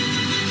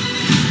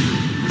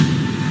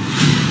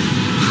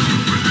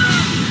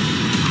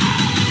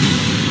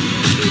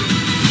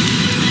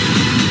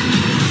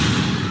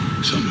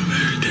 something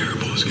very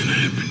terrible is going to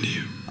happen to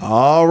you.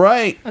 All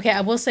right. Okay,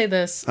 I will say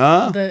this.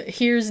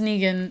 Here's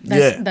Negan.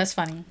 That's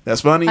funny.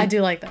 That's funny? I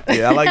do like that.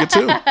 Yeah, I like it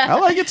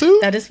too.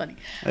 That is funny.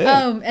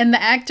 Yeah. And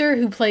the actor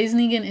who plays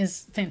Negan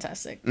is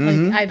fantastic.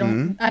 Mm-hmm,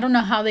 like I don't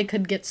know how they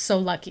could get so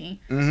lucky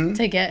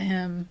to get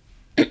him,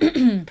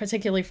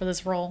 particularly for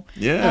this role.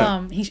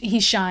 Yeah. He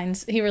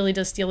shines. He really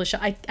does steal the show.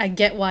 I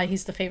get why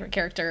he's the favorite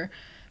character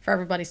for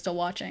everybody still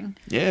watching.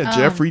 Yeah,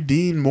 Jeffrey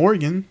Dean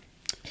Morgan.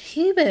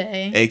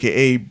 Hebe.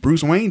 AKA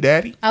Bruce Wayne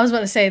Daddy. I was about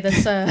to say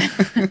that's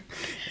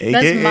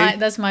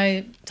that's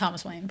my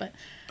Thomas Wayne, but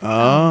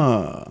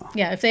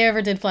yeah, if they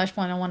ever did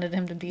Flashpoint, I wanted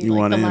him to be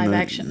like the live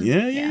action.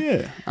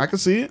 Yeah. I can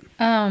see it.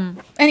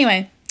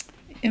 Anyway,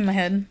 in my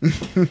head.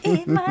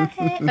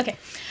 Okay.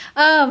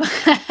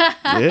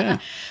 Yeah.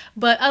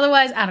 But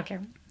otherwise, I don't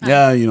care.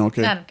 You don't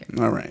care. I don't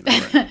care. All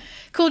right.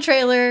 Cool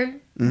trailer.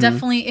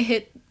 Definitely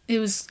hit. It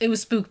was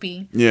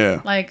spoopy.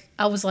 Yeah. Like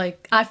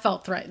I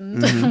felt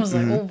threatened. I was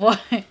like, oh boy,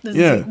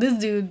 this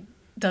dude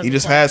doesn't. He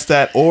just play. has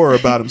that aura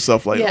about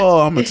himself, like,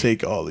 oh, I'm gonna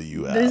take all of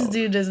you out. This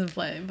dude doesn't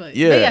play, but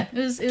yeah, it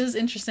was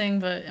interesting.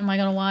 But am I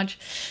gonna watch?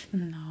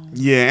 No.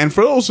 Yeah, and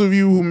for those of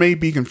you who may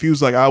be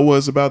confused, like I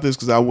was about this,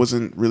 because I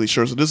wasn't really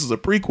sure. So this is a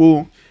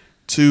prequel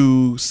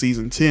to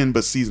season 10,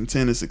 but season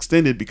 10 is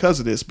extended because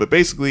of this. But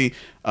basically,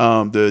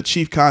 the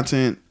chief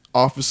content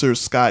officer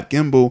Scott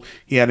Gimble,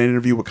 he had an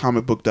interview with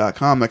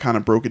comicbook.com that kind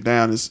of broke it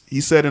down. He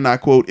said, and I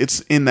quote, "It's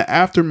in the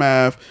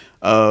aftermath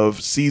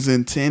of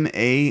season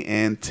 10A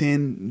and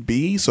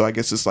 10B, so I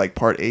guess it's like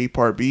part A,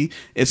 part B.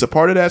 It's a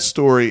part of that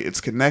story.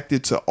 It's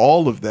connected to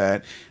all of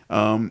that."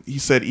 He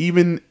said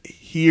even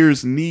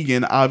here's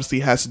Negan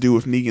obviously has to do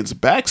with Negan's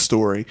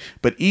backstory,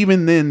 but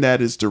even then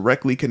that is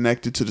directly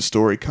connected to the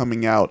story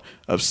coming out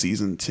of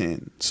season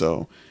 10.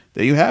 So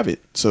there you have it.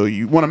 So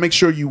you want to make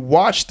sure you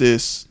watch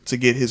this to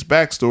get his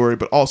backstory,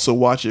 but also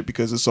watch it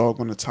because it's all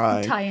going to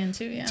tie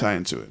into it.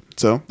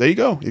 So there you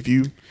go.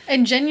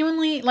 And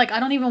genuinely, like, I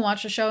don't even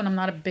watch the show, and I'm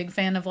not a big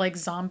fan of like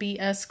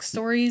zombie-esque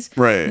stories.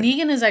 Right.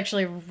 Negan is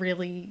actually a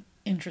really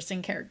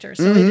interesting character,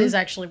 so it is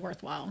actually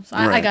worthwhile. So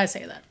I gotta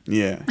say that.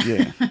 Yeah.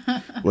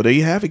 Well, there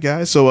you have it,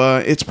 guys. So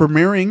it's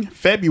premiering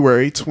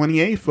February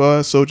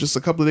 28th, so just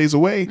a couple of days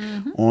away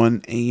on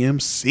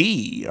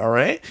AMC. All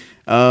right.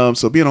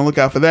 So be on the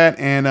lookout for that.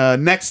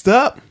 And next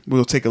up,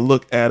 we'll take a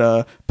look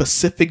at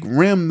Pacific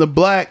Rim: The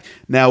Black.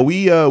 Now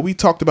we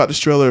talked about this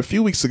trailer a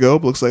few weeks ago,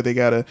 but looks like they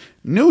got a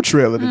new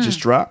trailer that just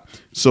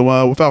dropped.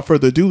 So without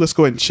further ado, let's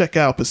go ahead and check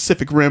out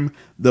Pacific Rim: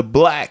 The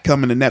Black,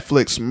 coming to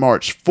Netflix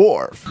March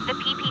 4th. The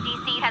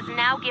PPDC has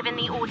now given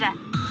the order.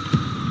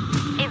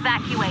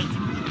 Evacuate.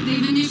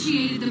 They've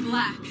initiated the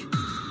Black.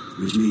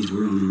 Which means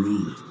we're on our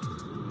own.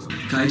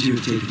 Kaiju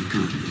have taken the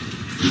continent.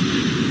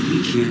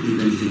 We can't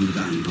leave anything of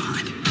value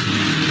behind.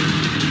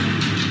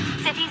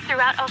 Cities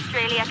throughout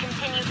Australia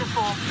continue to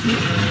fall.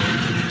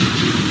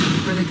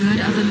 For the good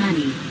of the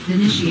many,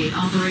 initiate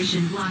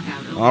Operation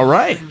Blackout. All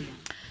right.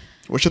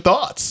 What's your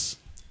thoughts?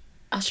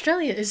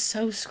 Australia is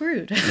so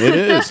screwed. It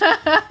is.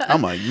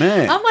 I'm like,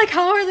 man. I'm like,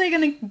 how are they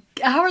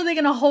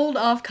gonna hold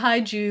off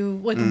kaiju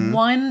with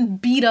one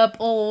beat up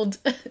old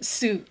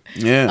suit?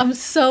 Yeah. I'm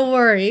so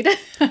worried.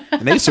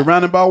 And they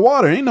surrounded by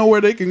water. Ain't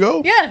nowhere they can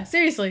go. Yeah,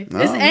 seriously.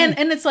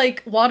 And it's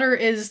like water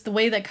is the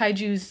way that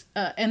kaijus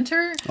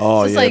enter.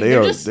 Oh, so it's like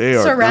they're just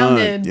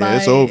surrounded by. Yeah,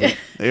 it's over.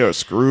 They are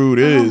screwed.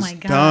 It is my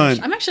gosh.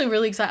 done. I'm actually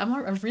really excited.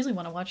 I really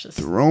want to watch this.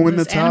 Throw in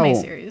the anime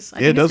towel. Series. I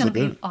think it does it's look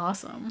gonna be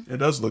awesome. It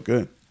does look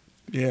good.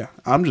 Yeah,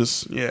 I'm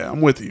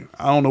with you.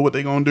 I don't know what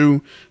they're going to do.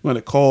 I'm going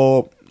to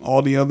call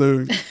all the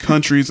other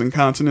countries and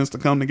continents to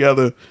come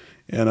together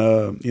and,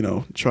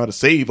 try to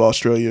save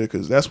Australia,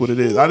 because that's what it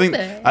is. I think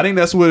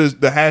that's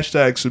what the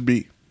hashtag should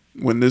be.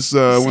 When this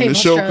show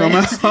come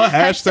out,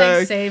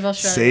 hashtag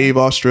save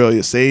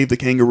Australia, save the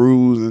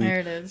kangaroos, and there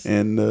it is.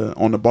 And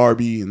on the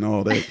Barbie and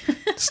all that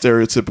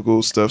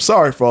stereotypical stuff.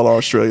 Sorry for all our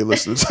Australia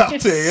listeners out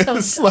there. So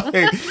it's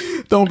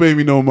like, don't pay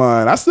me no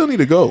mind. I still need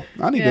to go.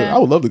 I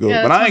would love to go,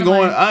 but I ain't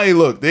going.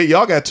 Look,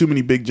 y'all got too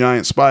many big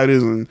giant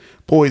spiders and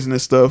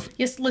poisonous stuff.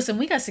 Yes, listen,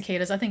 we got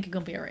cicadas. I think you're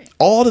gonna be all right.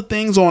 All the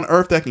things on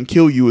Earth that can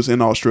kill you is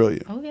in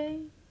Australia. Okay.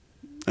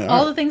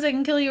 All the things that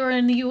can kill you are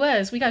in the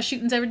U.S. We got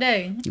shootings every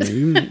day.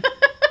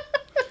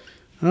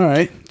 All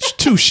right,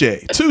 touche,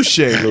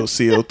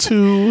 Lucille,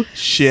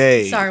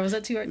 touche. Sorry, was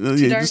that too dark?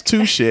 Just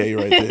touche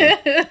right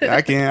there.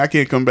 I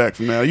can't come back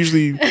from that.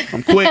 Usually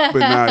I'm quick, but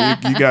now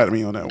you got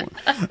me on that one.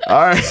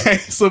 All right,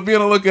 so be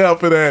on the lookout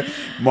for that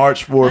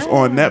March 4th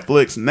on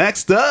Netflix.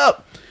 Next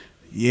up,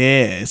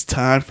 it's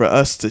time for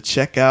us to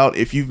check out.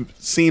 If you've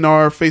seen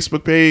our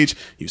Facebook page,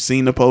 you've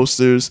seen the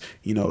posters,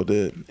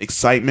 the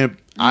excitement.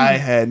 I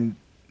had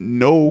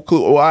no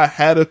clue. Well, I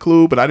had a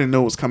clue, but I didn't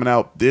know it was coming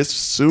out this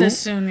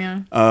soon.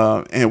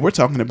 Yeah. And we're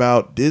talking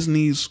about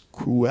Disney's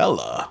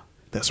Cruella.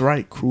 That's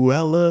right,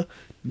 Cruella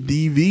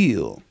de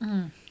Vil.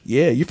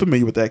 Yeah, you're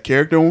familiar with that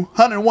character.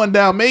 101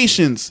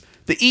 Dalmatians,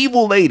 the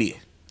evil lady.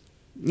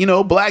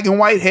 Black and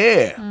white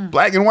hair,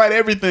 black and white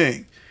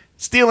everything.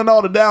 Stealing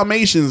all the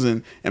Dalmatians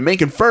and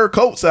making fur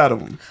coats out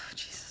of them.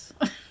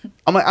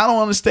 I'm like, I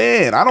don't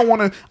understand. I don't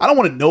want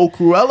to know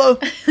Cruella.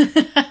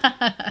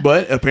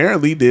 But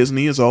apparently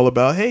Disney is all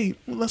about, hey,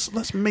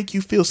 let's make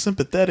you feel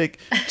sympathetic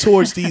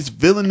towards these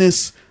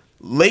villainous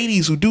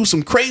ladies who do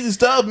some crazy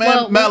stuff, man.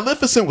 Well,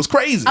 Maleficent was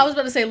crazy. I was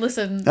about to say,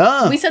 listen,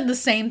 we said the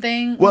same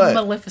thing when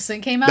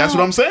Maleficent came out. That's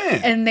what I'm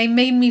saying. And they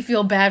made me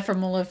feel bad for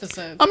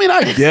Maleficent. I mean,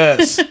 I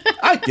guess.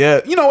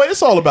 You know what?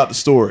 It's all about the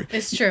story.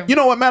 It's true. You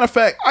know what? Matter of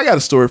fact, I got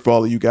a story for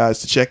all of you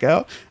guys to check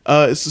out.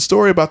 It's the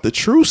story about the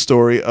true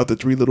story of the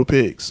Three Little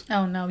Pigs.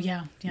 Oh, no.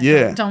 Yeah.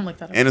 Don't look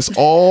that up. And it's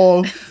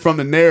all from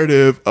the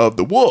narrative of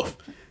the wolf.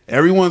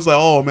 Everyone's like,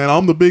 oh, man,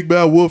 I'm the big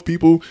bad wolf.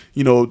 People,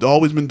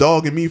 always been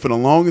dogging me for the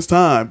longest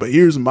time. But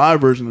here's my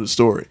version of the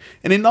story.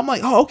 And then I'm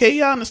like, oh, okay,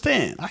 yeah, I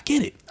understand. I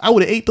get it. I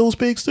would have ate those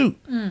pigs too.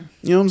 You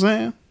know what I'm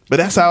saying? But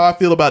that's how I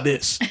feel about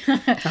this.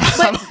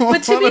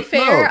 but to be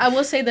fair, I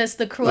will say this.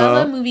 The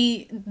Cruella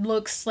movie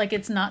looks like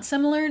it's not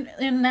similar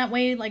in that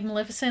way, like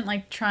Maleficent,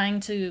 like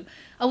trying to...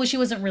 Oh, she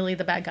wasn't really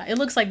the bad guy. It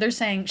looks like they're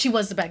saying she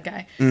was the bad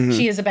guy.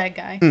 She is a bad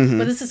guy.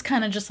 But this is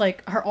kind of just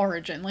like her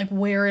origin, like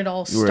where it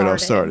all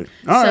started.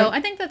 I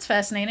think that's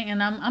fascinating.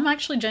 And I'm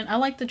actually... I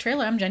like the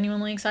trailer. I'm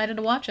genuinely excited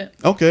to watch it.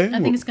 Okay. I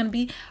think it's going to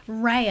be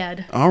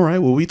rad. All right.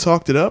 Well, we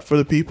talked it up for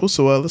the people.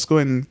 So let's go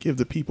ahead and give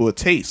the people a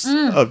taste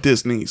of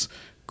Disney's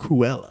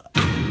Cruella.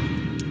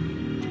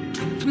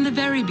 From the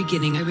very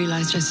beginning, I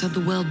realized I saw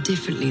the world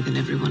differently than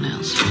everyone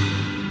else.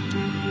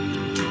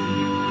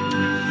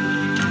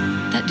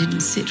 That didn't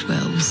sit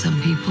well with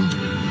some people.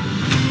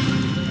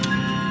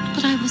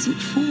 But I wasn't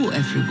for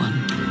everyone.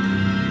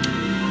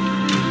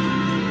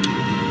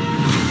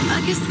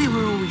 I guess they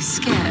were always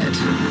scared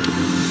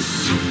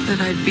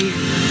that I'd be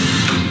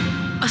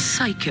a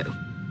psycho.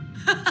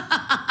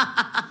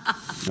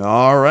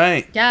 All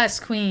right. Yes,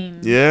 Queen.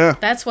 Yeah.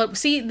 That's what.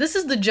 See, this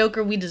is the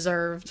Joker we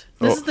deserved.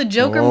 This is the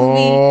Joker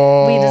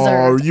movie we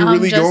deserved. Are you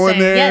really going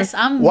there? Yes,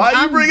 Why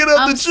are you bringing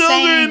up the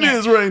children in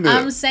this right now?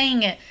 I'm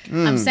saying it.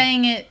 I'm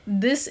saying it.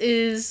 This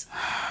is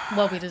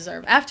what we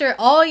deserve. After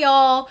all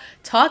y'all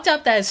talked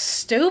up that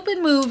stupid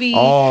movie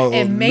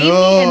and made me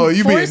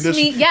and forced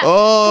me,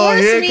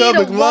 forced me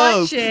to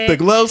watch it. The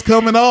gloves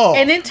coming off.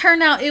 And it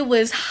turned out it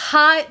was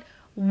hot,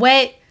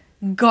 wet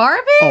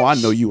garbage. Oh, I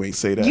know you ain't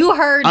say that. You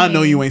heard I me.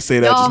 know you ain't say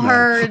that Y'all just now.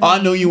 heard I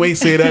me. know you ain't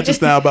say that just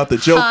now about the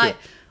Joker. Hot,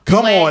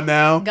 Come wet on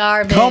now.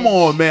 garbage. Come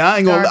on, man.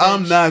 I'm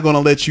Garbage. not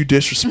gonna let you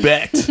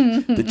disrespect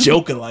the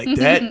Joker like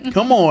that.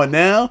 Come on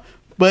now.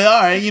 But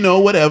all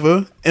right,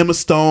 whatever. Emma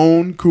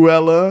Stone,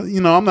 Cruella,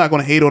 I'm not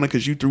gonna hate on it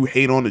because you threw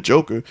hate on the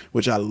Joker,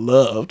 which I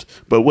loved.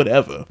 But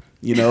whatever.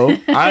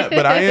 I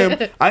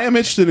am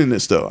interested in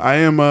this though. I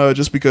am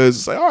just because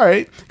it's like, all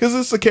right, because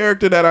it's a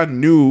character that I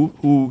knew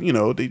who,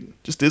 they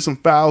just did some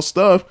foul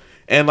stuff.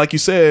 And like you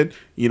said,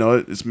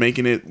 it's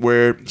making it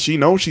where she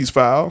knows she's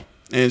foul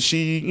and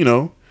she,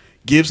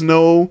 gives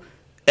no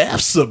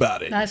F's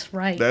about it. That's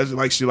right. That's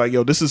like, she's like,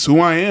 yo, this is who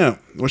I am.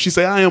 When she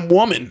say I am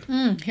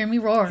woman. Hear me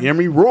roar. Hear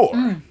me roar.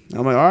 I'm like,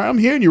 all right, I'm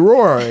hearing you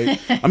roar. All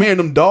right. I'm hearing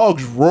them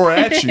dogs roar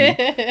at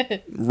you,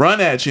 run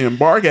at you and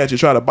bark at you,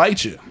 try to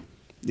bite you.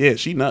 Yeah,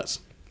 she nuts.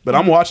 But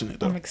I'm watching it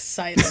though. I'm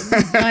excited.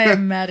 I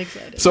am mad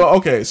excited.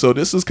 So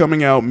this is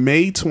coming out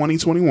May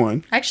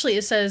 2021. Actually,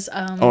 it says May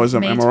am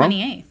I wrong?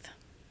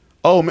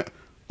 28th.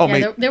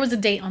 May. There was a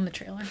date on the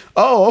trailer.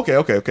 Oh,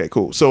 okay,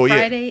 cool. So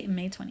Friday,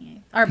 May 28th.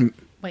 Or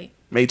wait,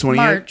 May 28th.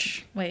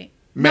 March. Wait.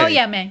 May. No,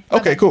 yeah, May.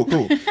 Okay, cool.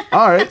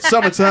 All right,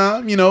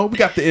 summertime. We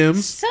got the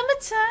M's.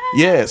 Summertime.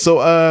 Yeah. So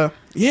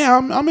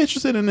I'm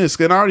interested in this.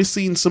 Cause I already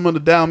seen some of the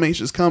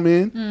Dalmatians come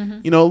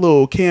in. A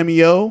little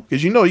cameo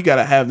because you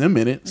gotta have them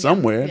in it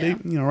somewhere. Yeah.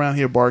 They around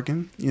here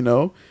barking.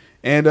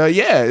 And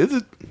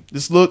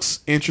this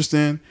looks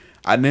interesting.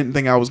 I didn't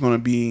think I was gonna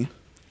be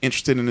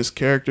interested in this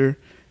character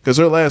because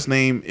her last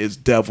name is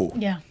Devil.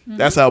 Yeah.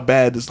 That's how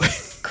bad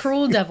this.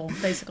 Cruel devil,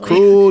 basically.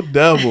 Cruel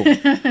devil.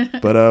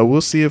 But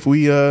we'll see if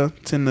we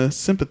tend to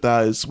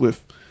sympathize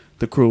with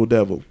the cruel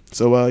devil.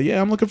 So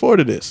I'm looking forward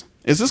to this.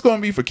 Is this going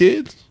to be for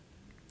kids?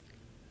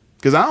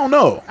 Because I don't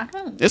know.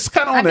 It's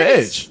kind of on the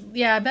edge.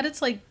 Yeah, I bet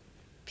it's like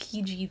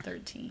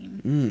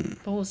PG-13.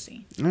 But we'll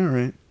see. All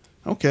right.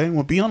 Okay.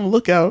 Well, be on the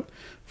lookout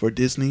for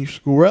Disney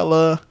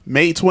Cruella,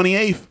 May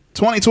 28th,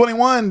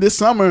 2021, this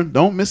summer.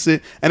 Don't miss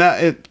it.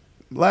 And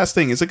last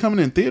thing, is it coming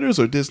in theaters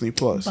or Disney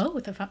Plus? Both.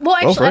 Well,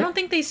 actually, both, right? I don't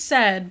think they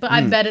said, but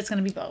I bet it's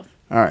going to be both.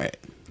 All right,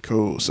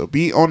 cool. So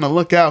be on the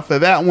lookout for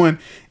that one.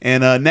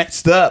 And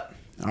next up,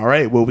 all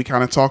right, well, we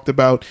kind of talked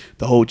about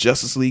the whole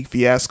Justice League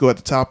fiasco at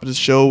the top of the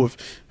show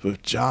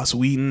with Joss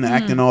Whedon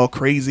acting all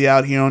crazy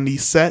out here on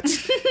these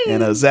sets.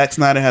 And Zack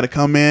Snyder had to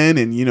come in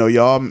and,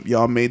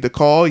 y'all made the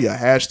call. Y'all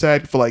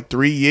hashtagged for like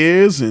 3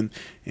 years. And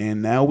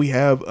now we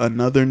have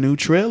another new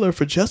trailer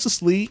for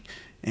Justice League.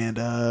 And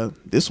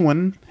this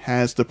one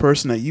has the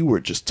person that you were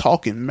just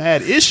talking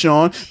mad ish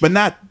on, but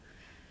not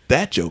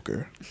that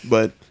Joker,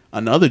 but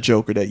another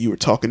Joker that you were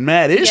talking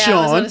mad ish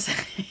on. I was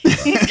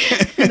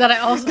that I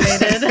also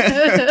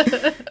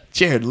hated.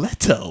 Jared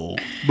Leto.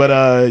 But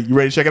you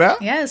ready to check it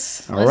out?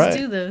 Yes. All let's right.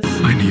 do this.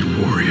 I need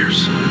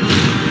warriors.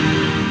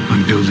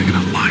 I'm building an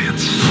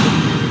alliance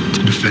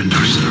to defend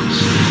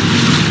ourselves.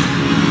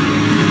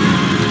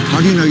 How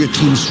do you know your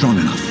team's strong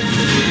enough?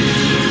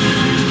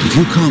 If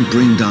you can't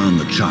bring down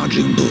the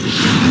charging bull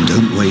and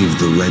don't wave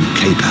the red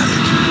cape at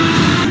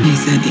it. He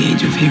said the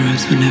age of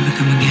heroes would never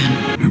come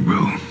again. It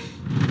will.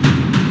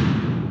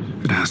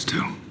 It has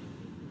to.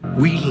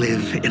 We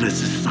live in a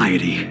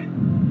society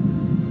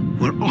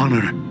where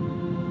honor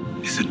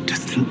is a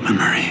distant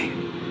memory.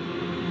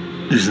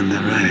 Isn't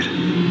that right?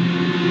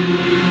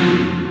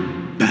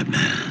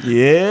 Batman.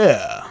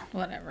 Yeah.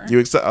 Whatever. You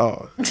excited?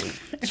 Oh,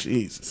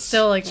 Jesus.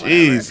 Still like whatever.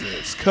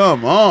 Jesus.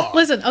 Come on.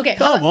 Listen, okay.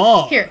 Come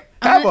on. Here.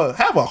 Have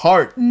a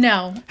heart.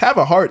 No. Have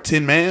a heart,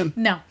 Tin Man.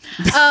 No.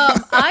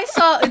 I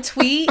saw a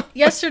tweet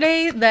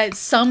yesterday that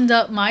summed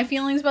up my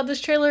feelings about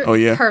this trailer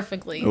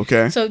perfectly.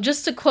 Okay. So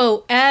just to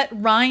quote, at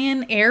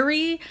Ryan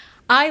Airy,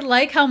 I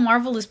like how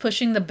Marvel is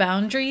pushing the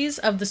boundaries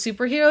of the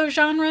superhero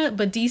genre,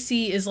 but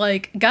DC is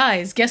like,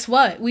 guys, guess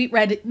what? We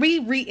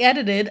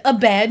re-edited a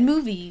bad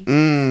movie.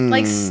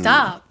 Like,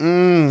 stop.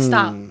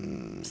 Stop.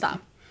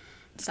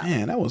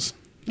 Man, that was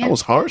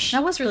harsh.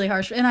 That was really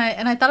harsh, and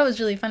I thought it was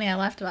really funny. I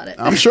laughed about it.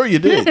 I'm sure you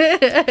did.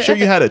 I'm sure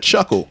you had a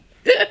chuckle.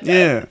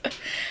 Yeah.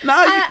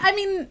 I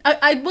mean,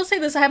 I will say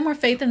this: I have more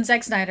faith in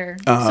Zack Snyder,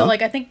 so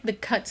like I think the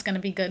cut's gonna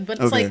be good. But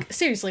it's like,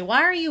 seriously,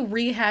 why are you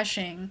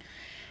rehashing?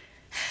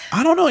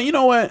 I don't know. You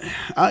know what?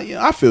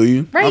 I feel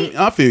you. Right.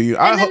 I feel you.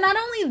 And then not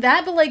only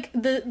that, but like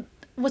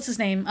what's his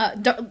name?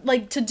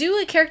 Like to do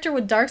a character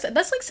with Darkseid,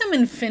 that's like some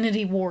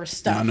Infinity War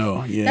stuff. I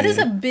know. Yeah. That is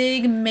a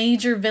big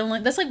major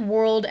villain. That's like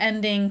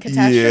world-ending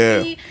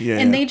catastrophe. Yeah.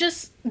 And they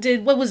just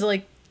did what was it,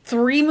 like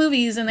 3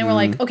 movies and they were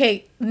like,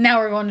 okay, now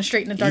we're going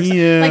straight in the dark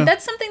side. Like,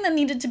 that's something that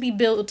needed to be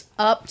built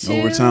up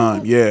to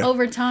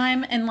over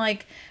time. And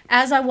like,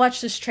 as I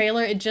watched this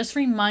trailer, it just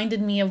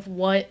reminded me of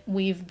what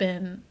we've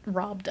been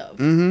robbed of.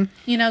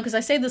 You know, because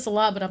I say this a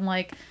lot, but I'm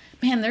like,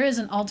 man, there is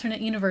an alternate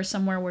universe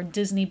somewhere where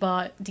Disney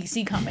bought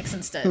DC Comics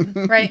instead,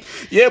 right?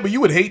 Yeah, but you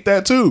would hate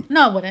that too.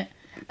 No, I wouldn't.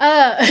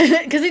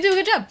 Because they do a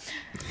good job.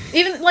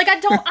 Even like I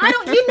don't.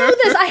 You know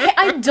this.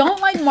 I don't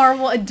like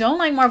Marvel. I don't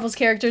like Marvel's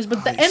characters,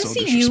 but the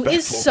MCU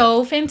is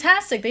so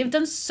fantastic. They've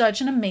done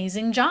such an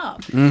amazing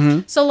job.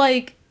 So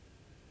like,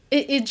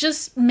 it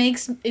just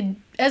makes it,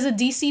 as a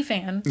DC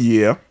fan.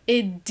 Yeah.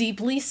 It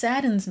deeply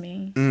saddens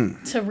me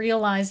to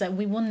realize that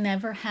we will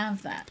never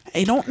have that.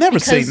 Hey, don't never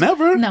say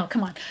never. No,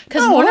 come on.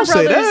 Because Warner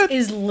Brothers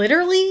is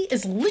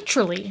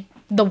literally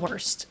the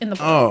worst in the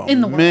world.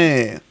 In the world.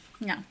 Man.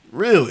 Yeah.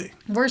 Really?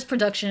 Worst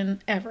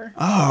production ever.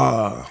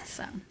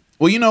 So.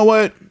 Well, you know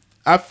what?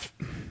 I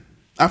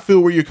feel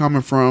where you're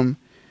coming from.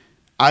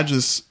 I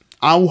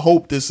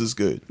hope this is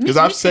good. Because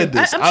I've said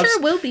this. I'm sure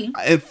it will be.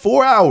 In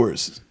 4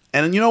 hours.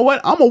 And you know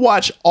what? I'm going to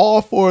watch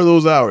all 4 of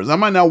those hours. I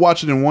might not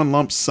watch it in one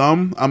lump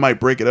sum. I might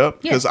break it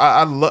up. Because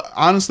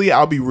honestly,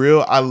 I'll be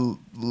real. I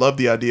love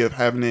the idea of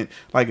having it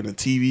like in a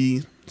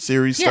TV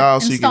series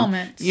style. So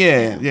installments.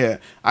 Yeah.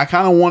 I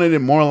kind of wanted it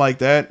more like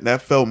that.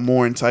 That felt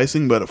more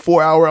enticing. But a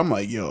 4 hour, I'm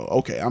like, yo,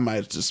 okay, I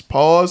might just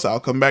pause. I'll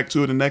come back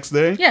to it the next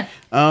day. Yeah.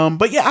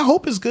 But yeah, I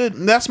hope it's good.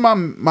 And that's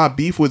my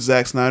beef with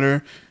Zack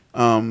Snyder.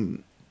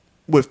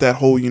 With that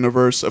whole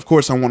universe. Of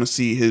course, I want to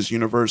see his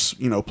universe,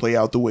 play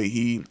out the way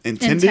he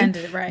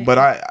intended. Right. But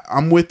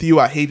I'm with you.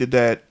 I hated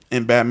that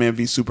in Batman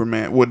v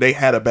Superman. Well, they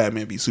had a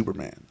Batman v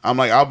Superman. I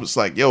was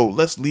like, yo,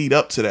 let's lead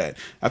up to that.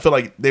 I feel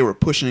like they were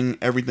pushing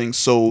everything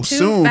so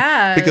soon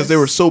because they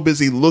were so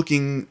busy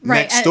looking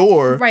next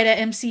door. Right at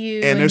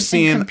MCU and they're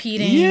seeing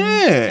competing.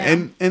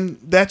 Yeah. And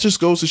that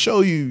just goes to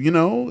show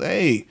you,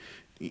 hey,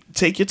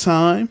 take your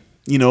time.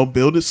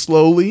 Build it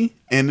slowly,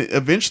 and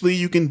eventually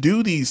you can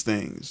do these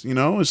things.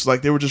 It's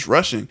like they were just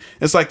rushing.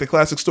 It's like the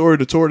classic story of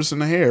the tortoise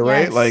and the hare,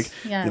 right?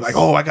 You're like,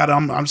 oh,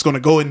 I'm just going to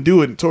go and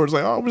do it. And the tortoise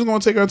like, oh, we're just going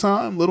to take our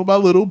time, little by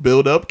little,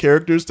 build up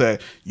characters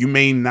that you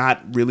may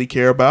not really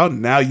care about,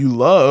 and now you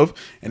love.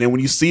 And then when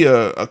you see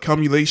a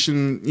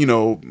accumulation,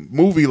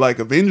 movie like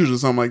Avengers or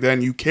something like that,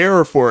 and you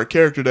care for a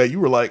character that you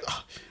were like,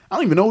 oh, I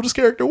don't even know who this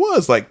character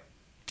was like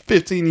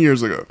 15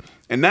 years ago,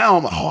 and now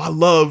I'm like, oh,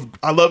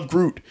 I love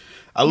Groot.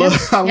 I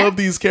love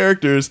these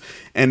characters,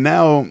 and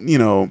now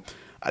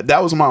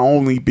that was my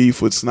only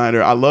beef with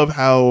Snyder. I love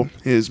how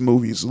his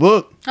movies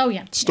look. Oh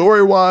yeah,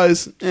 story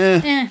wise,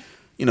 a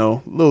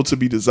little to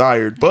be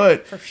desired,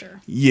 but for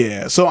sure,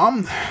 yeah. So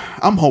I'm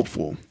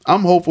hopeful.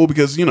 I'm hopeful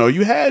because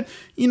you had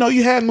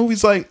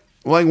movies like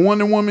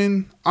Wonder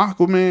Woman,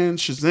 Aquaman,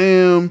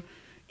 Shazam,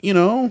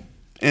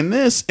 and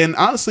this, and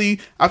honestly,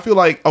 I feel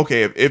like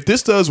okay, if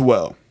this does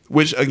well,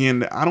 which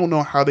again I don't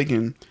know how they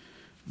can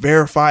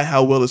verify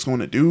how well it's going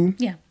to do.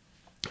 Yeah.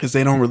 Because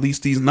they don't release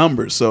these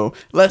numbers. So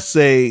let's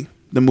say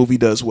the movie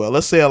does well.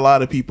 Let's say a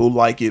lot of people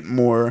like it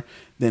more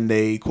than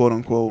they quote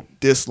unquote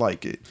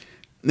dislike it.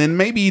 Then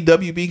maybe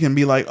WB can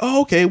be like,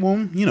 oh, okay, well,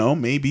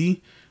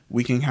 maybe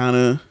we can kind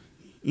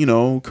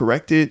of,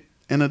 correct it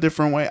in a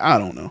different way. I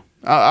don't know.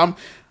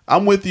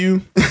 I'm with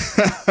you,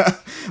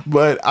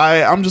 but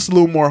I'm just a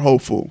little more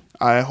hopeful.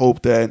 I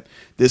hope that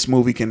this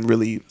movie can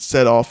really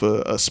set off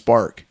a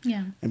spark.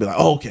 Yeah. And be like,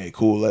 oh, okay,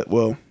 cool.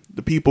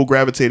 The people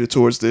gravitated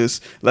towards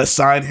this. Let's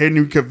sign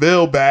Henry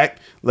Cavill back.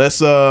 Let's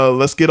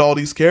get all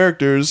these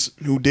characters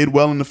who did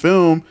well in the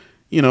film,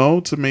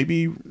 to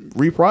maybe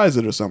reprise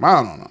it or something.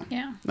 I don't know.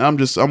 Yeah.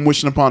 I'm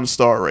wishing upon a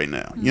star right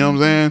now. You know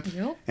what I'm saying?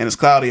 Yep. And it's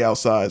cloudy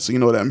outside, so you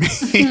know what that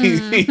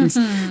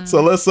means.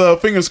 So let's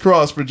fingers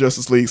crossed for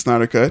Justice League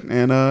Snyder Cut.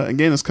 And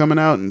again, it's coming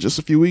out in just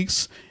a few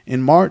weeks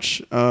in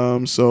March.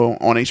 So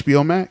on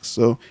HBO Max.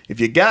 So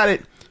if you got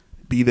it,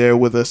 be there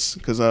with us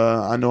because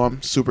I know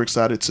I'm super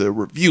excited to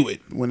review it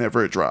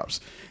whenever it drops.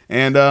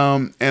 And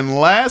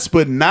last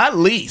but not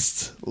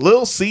least,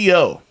 Lil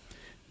CO.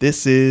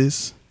 This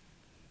is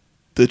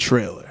the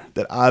trailer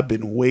that I've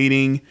been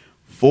waiting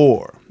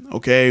for.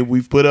 Okay,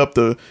 we've put up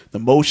the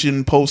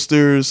motion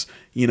posters.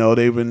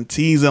 They've been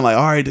teasing like,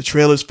 all right, the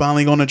trailer's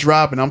finally going to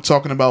drop, and I'm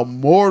talking about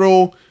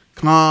Mortal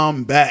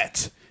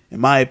Kombat.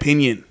 In my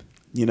opinion,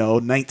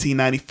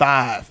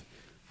 1995,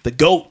 the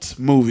GOAT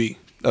movie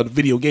of the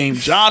video game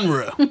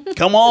genre.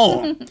 Come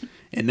on.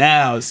 And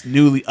now it's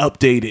newly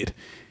updated.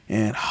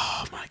 And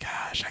oh my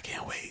gosh, I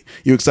can't wait.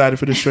 You excited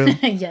for this trailer?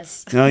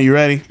 Yes. No, you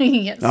ready?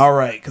 Yes. All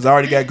right, because I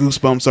already got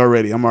goosebumps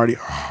already. I'm ready.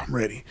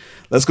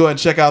 Let's go ahead and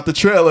check out the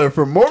trailer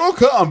for Mortal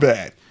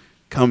Kombat.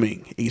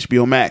 Coming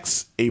HBO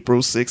Max,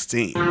 April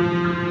 16th.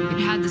 It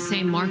had the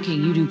same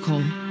marking you do,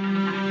 Cole.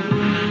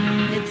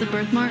 It's a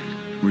birthmark.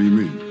 What do you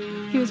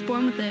mean? He was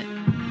born with it.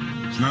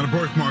 It's not a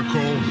birthmark,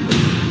 Cole.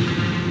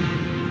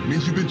 It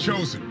means you've been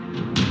chosen.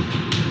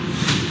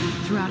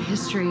 Throughout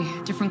history,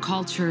 different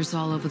cultures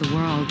all over the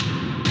world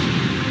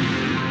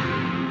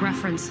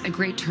reference a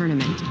great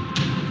tournament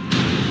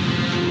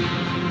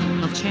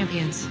of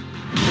champions.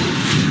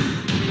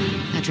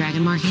 That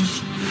dragon marking?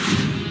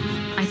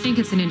 I think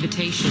it's an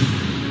invitation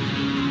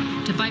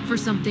to fight for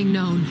something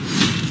known.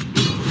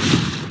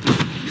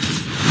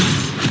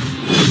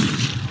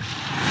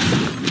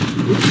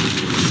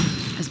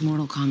 As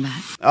Mortal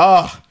Kombat.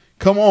 Oh,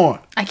 come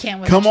on. I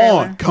can't wait. Come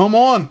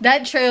on.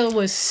 That trailer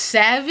was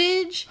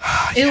savage.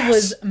 It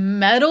was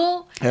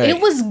metal. Hey.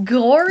 It was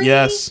gory.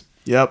 Yes.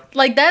 Yep.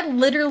 Like, that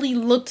literally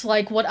looked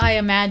like what I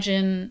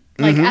imagine.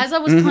 Like, as I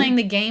was playing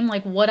the game,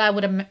 like what I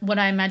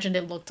imagined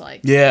it looked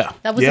like. Yeah.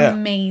 That was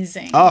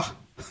amazing. Oh.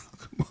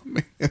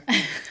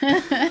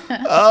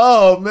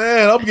 Oh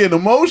man, I'm getting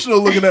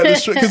emotional looking at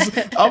this because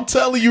I'm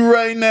telling you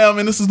right now,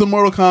 man, this is the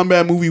Mortal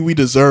Kombat movie we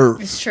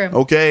deserve. It's true.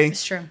 Okay,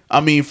 it's true.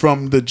 I mean,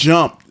 from the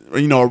jump,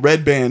 a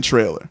Red Band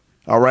trailer.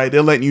 All right,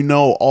 they're letting you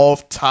know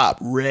off top,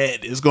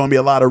 red. There's going to be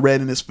a lot of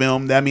red in this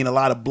film. That means a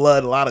lot of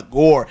blood, a lot of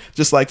gore,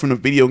 just like from the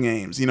video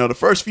games. The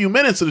first few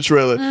minutes of the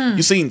trailer,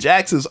 you seen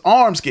Jax's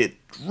arms get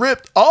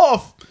ripped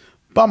off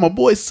by my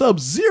boy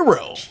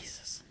Sub-Zero.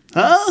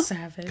 Huh?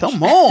 Savage.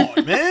 Come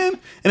on, man.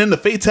 And then the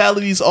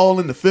fatalities all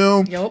in the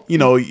film. Yep.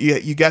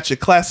 You got your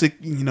classic,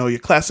 your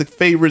classic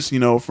favorites,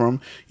 from,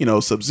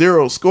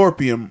 Sub-Zero,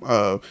 Scorpion,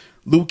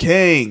 Liu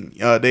Kang.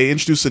 They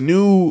introduced a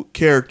new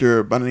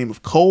character by the name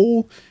of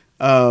Cole.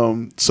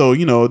 So,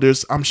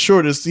 I'm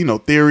sure there's,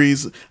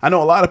 theories. I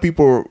know a lot of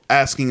people are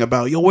asking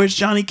about, where's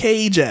Johnny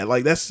Cage at?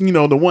 Like, that's, the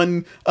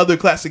one other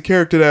classic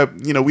character that,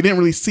 we didn't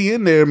really see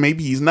in there.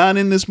 Maybe he's not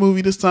in this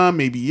movie this time.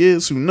 Maybe he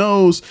is. Who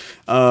knows?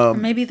 Or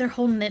maybe they're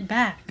holding it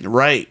back.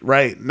 Right.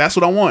 That's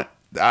what I want.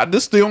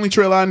 This is the only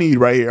trailer I need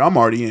right here. I'm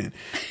already in.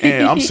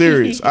 And I'm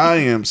serious. I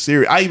am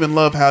serious. I even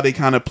love how they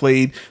kind of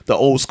played the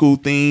old school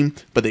theme,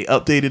 but they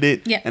updated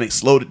it and they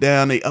slowed it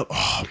down.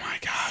 Oh my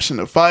gosh. And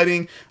the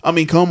fighting. I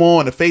mean, come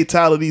on. The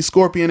fatality.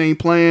 Scorpion ain't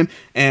playing.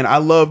 And I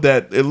love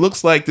that it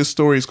looks like this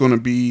story is going to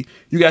be,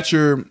 you got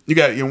your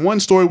one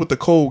story with the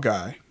cold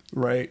guy,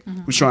 right?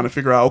 Who's trying to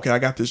figure out, okay, I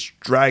got this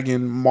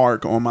dragon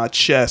mark on my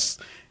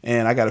chest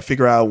and I got to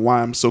figure out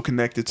why I'm so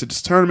connected to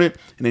this tournament.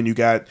 And then you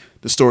got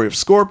the story of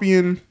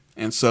Scorpion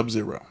and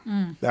Sub-Zero.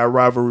 That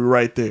rivalry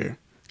right there.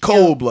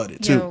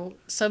 Cold-blooded, too.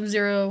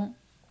 Sub-Zero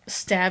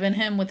stabbing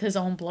him with his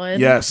own blood.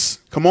 Yes.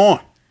 Come on.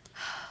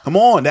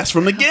 That's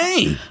from the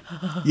game.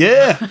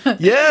 Yeah.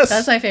 Yes.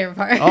 That's my favorite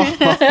part.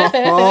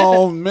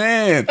 Oh,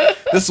 man.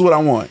 This is what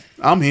I want.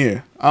 I'm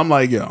here. I'm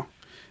like,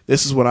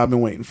 this is what I've been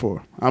waiting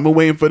for. I've been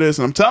waiting for this.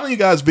 And I'm telling you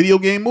guys, video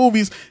game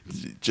movies,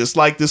 just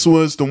like this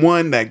was the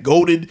one that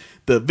goated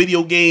the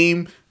video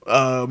game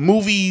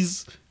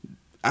movies,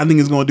 I think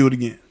it's going to do it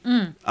again.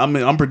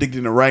 I'm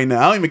predicting it right now.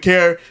 I don't even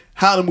care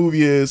how the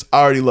movie is.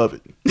 I already love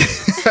it.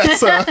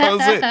 That's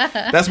it.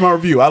 That's my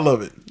review. I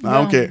love it. I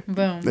don't care.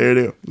 Boom. There it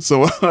is.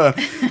 So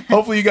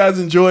hopefully you guys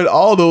enjoyed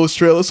all those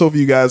trailers.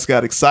 Hopefully you guys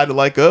got excited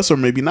like us or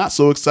maybe not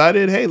so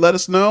excited. Hey, let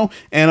us know.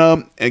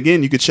 And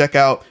again, you could check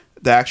out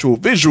the actual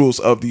visuals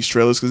of these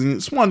trailers because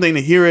it's one thing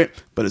to hear it,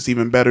 but it's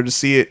even better to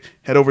see it.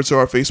 Head over to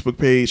our Facebook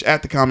page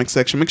at the comic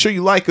section. Make sure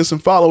you like us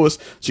and follow us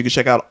so you can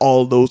check out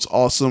all those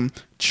awesome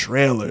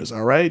trailers.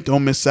 All right,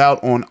 don't miss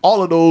out on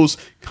all of those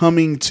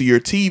coming to your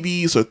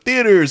TVs or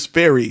theaters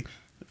very,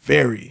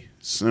 very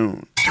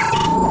soon.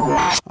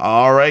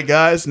 All right,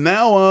 guys.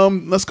 Now,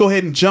 let's go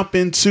ahead and jump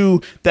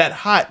into that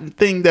hot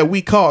thing that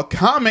we call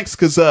comics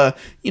because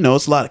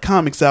it's a lot of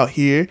comics out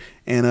here,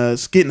 and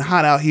it's getting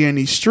hot out here in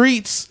these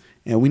streets.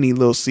 And we need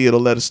Lil Cia to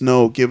let us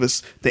know, give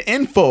us the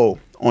info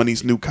on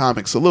these new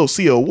comics. So Lil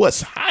Cia,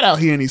 what's hot out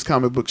here in these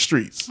comic book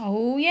streets?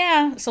 Oh,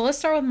 yeah. So let's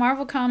start with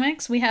Marvel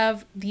Comics. We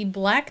have the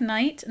Black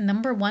Knight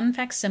 #1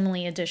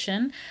 facsimile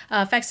edition.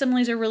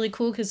 Facsimiles are really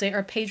cool because they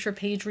are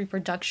page-for-page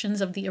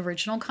reproductions of the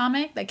original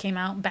comic that came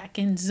out back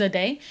in the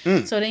day.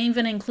 So it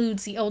even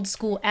includes the old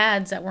school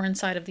ads that were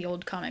inside of the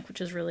old comic, which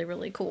is really,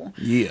 really cool.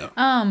 Yeah.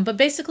 But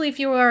basically, if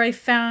you are a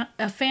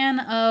fan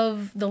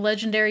of the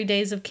legendary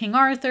days of King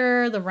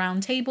Arthur, the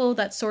Round Table,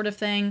 that sort of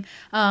thing,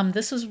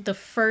 this was the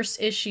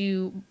first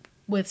issue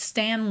with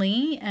Stan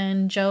Lee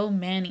and Joe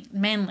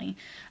Manley.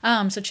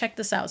 So check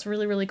this out. It's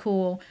really, really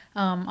cool.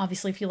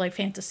 Obviously, if you like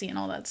fantasy and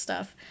all that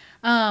stuff.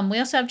 We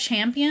also have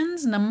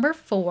Champions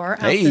 #4 out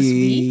this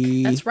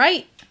week. That's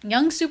right.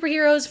 Young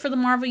superheroes for the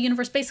Marvel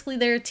Universe. Basically,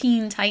 they're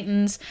Teen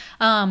Titans.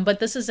 But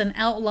this is an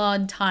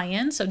outlawed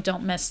tie-in, so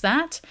don't miss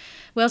that.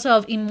 We also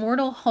have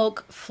Immortal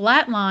Hulk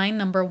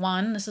Flatline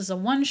 #1. This is a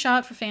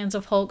one-shot for fans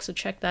of Hulk, so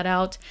check that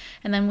out.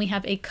 And then we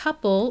have a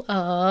couple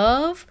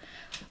of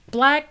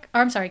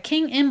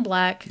King in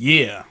Black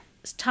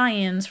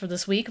tie-ins for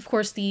this week. Of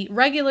course, the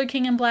regular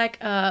King in Black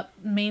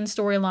main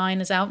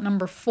storyline is out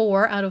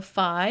 #4 out of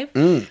 5.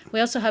 We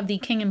also have the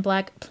King in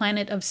Black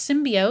Planet of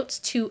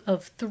Symbiotes 2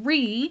 of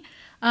 3.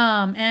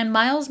 And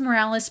Miles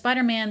Morales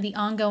Spider-Man, the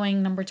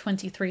ongoing number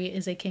 23,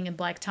 is a King in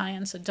Black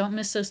tie-in. So don't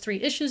miss those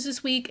 3 issues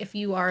this week if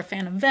you are a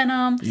fan of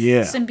Venom,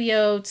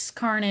 symbiotes,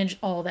 Carnage,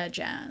 all that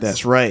jazz.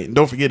 That's right. And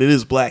don't forget, it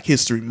is Black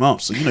History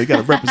Month. So, you got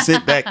to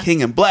represent that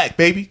King in Black,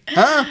 baby.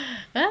 Huh?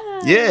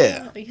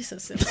 Yeah. You're so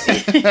silly.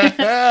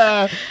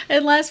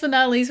 And last but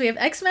not least, we have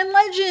X-Men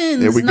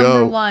Legends there we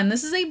number go. 1.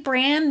 This is a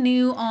brand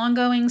new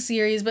ongoing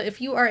series, but if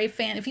you are a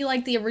fan, if you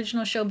like the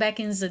original show back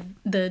in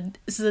the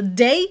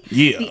day,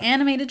 the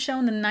animated show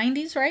in the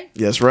 90s, right?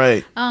 That's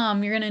right.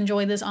 You're gonna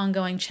enjoy this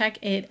ongoing. Check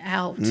it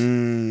out.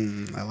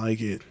 I like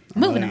it.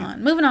 Moving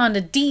on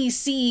to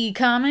DC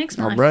Comics,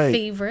 my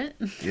favorite.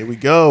 Here we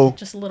go.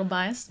 Just a little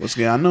biased.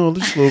 I know,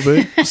 just a little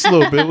bit. Just a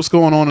little bit. What's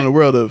going on in the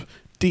world of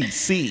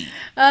DC?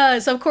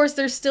 So of course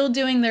they're still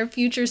doing their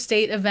Future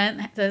State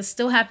event that's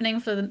still happening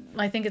for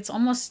I think it's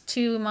almost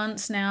 2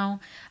 months now.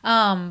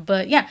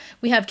 But yeah,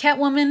 we have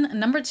Catwoman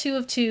number 2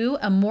 of 2,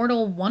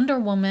 Immortal Wonder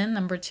Woman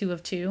number 2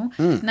 of 2,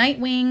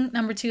 Nightwing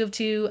number 2 of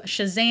 2,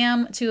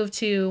 Shazam 2 of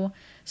 2,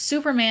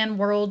 Superman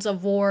Worlds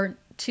of War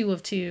 2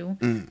 of 2,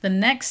 the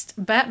next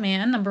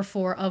Batman number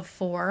 4 of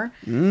 4,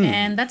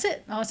 and that's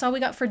it. That's all we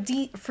got for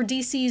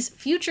DC's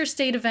Future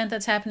State event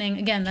that's happening.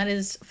 Again, that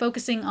is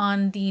focusing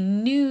on the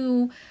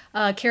new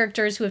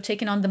characters who have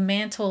taken on the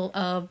mantle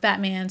of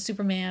Batman,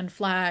 Superman,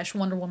 Flash,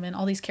 Wonder Woman,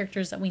 all these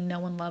characters that we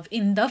know and love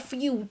in the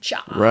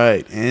future.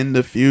 Right, in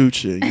the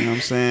future. You know what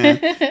I'm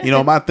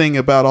saying? My thing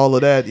about all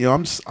of that,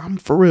 I'm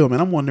for real, man.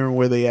 I'm wondering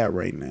where they at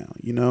right now,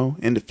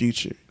 in the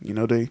future.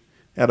 They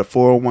at a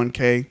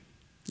 401k,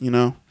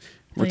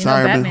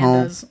 retirement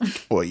home.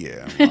 Well,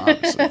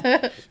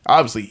 yeah,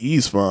 obviously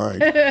he's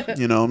fine.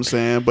 You know what I'm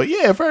saying? But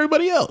yeah, for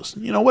everybody else,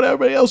 what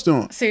everybody else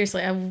doing?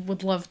 Seriously, I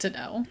would love to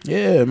know.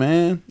 Yeah,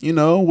 man.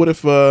 What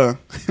if the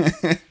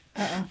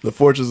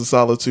Fortress of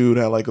Solitude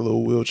had like a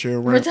little wheelchair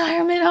ramp?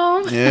 Retirement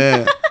home?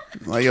 Yeah.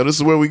 Like, this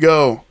is where we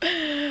go.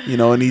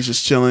 And he's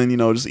just chilling,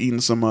 just eating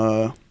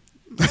some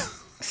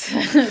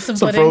some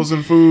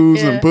frozen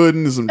foods and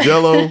pudding and some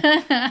Jello.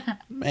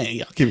 Man,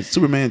 y'all giving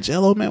Superman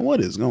Jello, man. What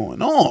is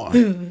going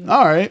on?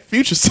 All right,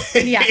 Future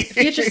State. Yeah,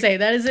 Future State.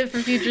 That is it for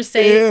Future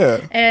State.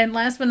 Yeah. And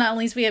last but not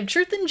least, we have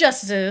Truth and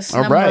Justice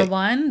number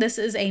 1. This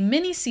is a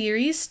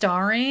mini-series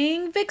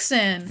starring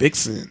Vixen.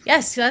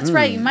 Yes, that's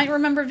right. You might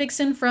remember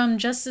Vixen from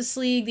Justice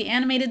League, the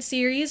animated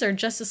series, or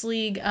Justice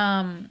League.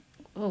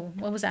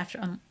 What was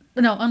after?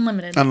 No,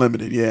 Unlimited.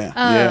 Unlimited,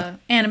 yeah.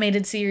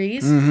 Animated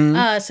series.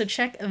 So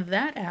check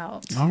that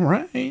out. All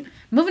right.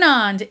 Moving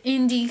on to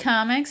indie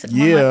comics.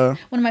 One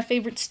of my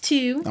favorites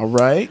too. All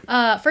right.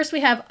 First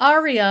we have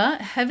Aria,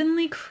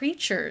 Heavenly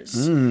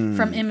Creatures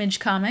from Image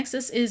Comics.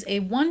 This is a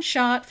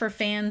one-shot for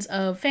fans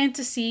of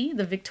fantasy,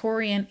 the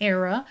Victorian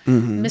era,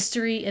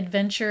 mystery,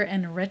 adventure,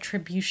 and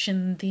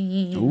retribution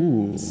themes.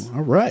 Ooh,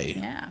 all right.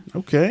 Yeah.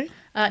 Okay.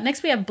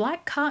 Next, we have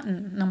Black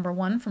Cotton, number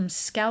 1 from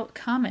Scout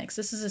Comics.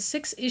 This is a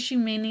 6-issue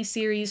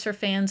mini-series for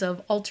fans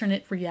of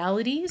alternate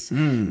realities,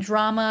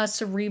 drama,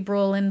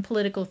 cerebral, and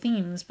political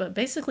themes. But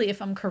basically,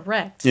 if I'm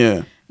correct,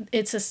 the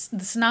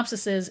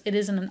synopsis is it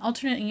is in an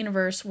alternate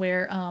universe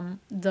where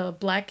the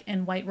black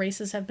and white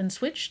races have been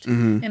switched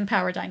in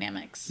power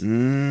dynamics.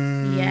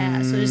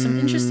 Yeah, so there's some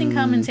interesting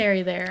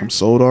commentary there. I'm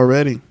sold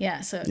already.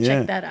 Yeah, so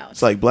check that out.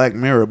 It's like Black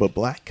Mirror, but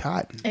Black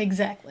Cotton.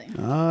 Exactly.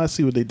 I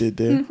see what they did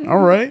there. All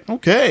right.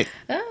 Okay.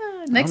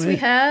 Next we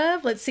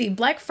have,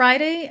 Black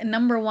Friday,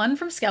 number 1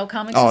 from Scout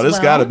Comics. Oh, this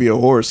got to be a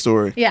horror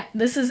story. Yeah,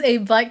 this is a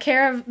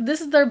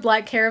This is their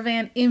Black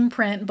Caravan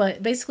imprint,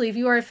 but basically, if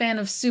you are a fan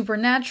of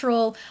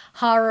supernatural,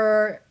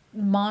 horror,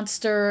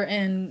 monster,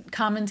 and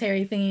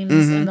commentary themes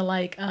and the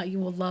like, you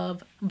will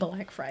love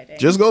Black Friday.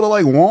 Just go to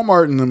like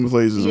Walmart and them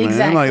places,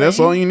 man. Like, that's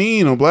all you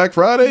need on Black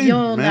Friday.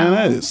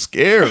 That is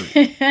scary.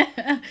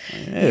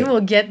 You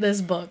will get this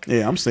book.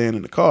 Yeah, I'm staying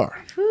in the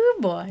car. Ooh,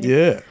 boy.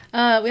 Yeah.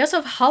 We also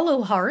have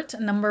Hollow Heart,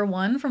 number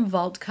 1 from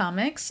Vault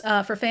Comics,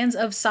 for fans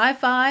of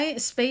sci-fi,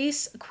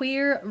 space,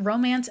 queer,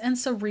 romance, and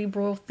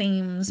cerebral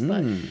themes.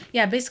 But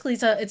yeah, basically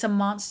it's a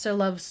monster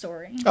love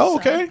story. Oh,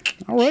 okay.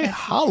 All right.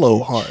 Hollow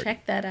Heart.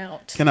 Check that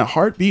out. Can a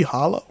heart be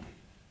hollow?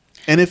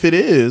 And if it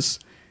is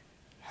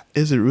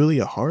it really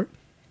a heart?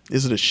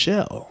 Is it a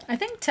shell? I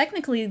think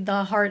technically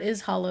the heart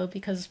is hollow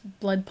because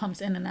blood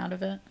pumps in and out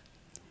of it.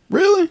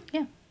 Really?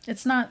 Yeah.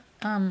 It's not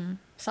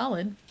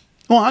solid.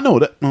 Well, I know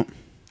that. Well,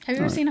 have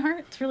you ever seen a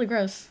heart? It's really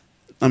gross.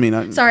 I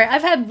mean, sorry,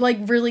 I've had like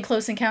really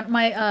close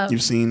encounter.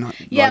 You've seen?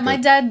 Yeah, my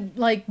dad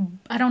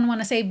I don't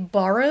want to say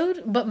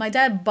borrowed, but my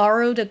dad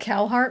borrowed a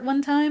cow heart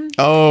one time.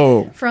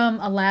 Oh. From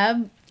a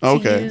lab. To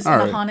use in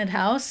a haunted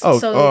house.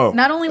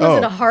 Not only was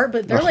it a heart,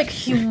 but they're like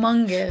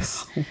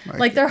humongous.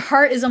 Like their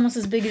heart is almost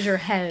as big as your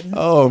head.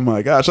 Oh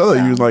my gosh. I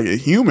thought you was like a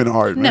human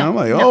heart, man. I'm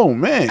like, oh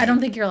man. I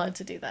don't think you're allowed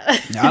to do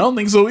that. I don't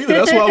think so either.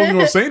 That's why I was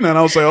gonna say that.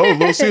 I was like, oh,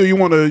 Lucille, you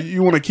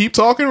wanna keep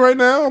talking right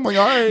now? I'm like,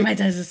 all right. My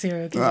dad's a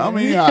serial killer. I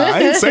mean, I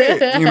didn't say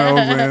it. You know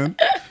what I'm saying?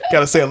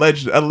 Gotta say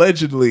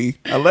allegedly.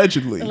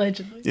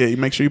 Yeah, you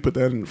make sure you put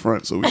that in the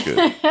front so we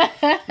good.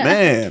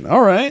 Man,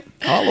 all right.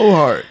 Hollow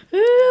Heart.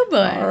 Ooh, boy.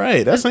 All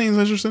right. That seems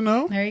interesting,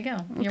 though. There you go.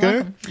 You're Okay.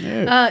 welcome.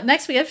 Yeah.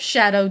 Next, we have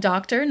Shadow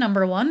Doctor,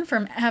 #1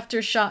 from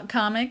Aftershock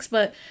Comics.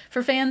 But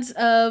for fans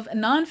of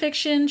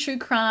nonfiction, true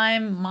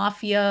crime,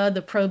 mafia,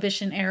 the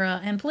Prohibition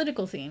era, and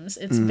political themes,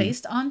 it's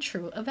based on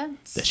true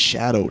events. The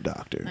Shadow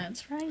Doctor.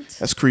 That's right.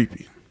 That's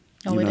creepy.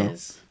 Oh, it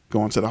is.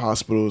 Going to the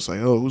hospital, it's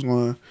like, oh, who's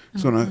gonna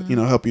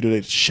help you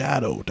today?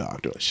 Shadow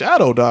Doctor.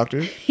 Shadow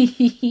Doctor.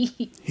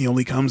 He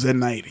only comes at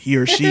night. He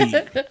or she.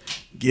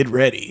 Get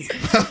ready.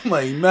 I'm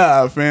like,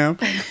 nah, fam.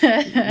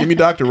 Give me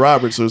Dr.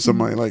 Roberts or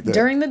somebody like that.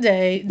 During the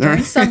day,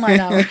 during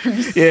sunlight hours.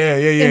 Yeah.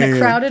 In a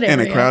crowded area.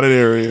 In a crowded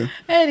area.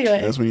 Anyway.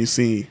 That's when you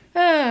see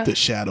the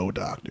Shadow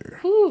Doctor.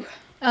 Whew.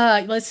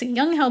 Let's see,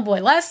 Young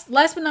Hellboy. Last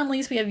but not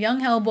least, we have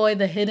Young Hellboy,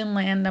 The Hidden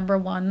Land,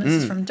 #1. This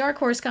is from Dark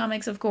Horse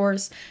Comics, of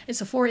course.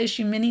 It's a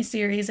 4-issue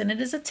miniseries, and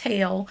it is a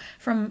tale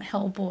from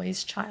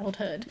Hellboy's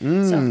childhood.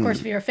 So, of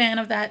course, if you're a fan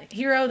of that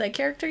hero, that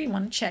character, you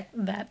want to check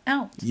that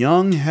out.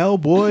 Young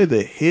Hellboy,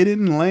 The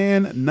Hidden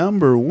Land,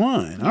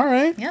 #1. All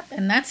right. Yep,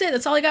 and that's it.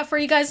 That's all I got for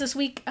you guys this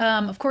week.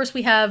 Of course,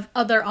 we have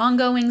other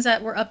ongoings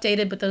that were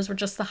updated, but those were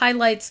just the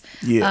highlights.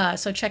 Yeah.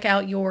 So check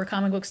out your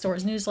comic book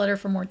store's newsletter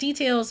for more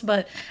details.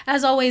 But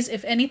as always,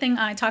 if anything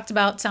I talked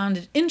about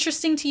sounded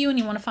interesting to you and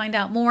you want to find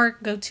out more,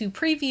 go to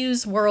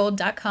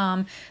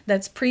previewsworld.com.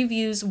 That's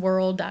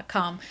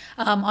previewsworld.com.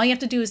 All you have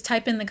to do is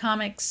type in the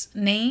comic's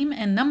name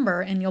and number,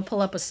 and you'll pull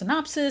up a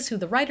synopsis, who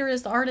the writer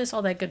is, the artist,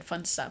 all that good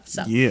fun stuff.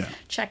 So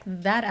check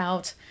that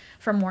out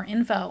for more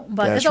info.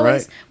 But That's as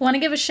always, right. want to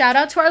give a shout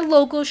out to our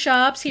local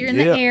shops here in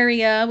the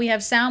area. We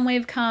have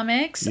Soundwave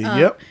Comics,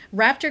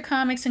 Raptor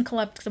Comics and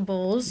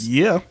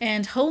Collectibles,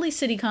 and Holy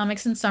City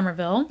Comics in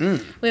Somerville.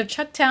 We have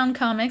Chucktown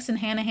Comics and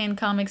Hanahan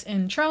Comics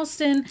in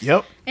Charleston,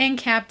 and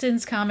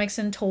Captain's Comics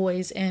and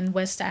Toys in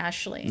West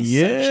Ashley.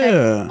 So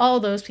check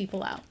all those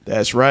people out.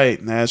 That's right.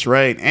 That's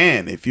right.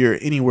 And if you're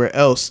anywhere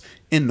else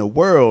in the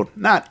world,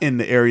 not in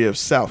the area of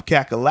South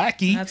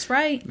Kakalaki. That's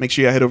right. Make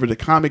sure you head over to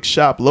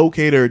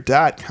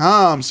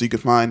comicshoplocator.com so you can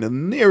find the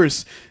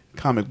nearest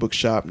comic book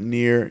shop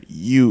near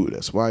you.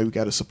 That's why we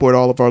got to support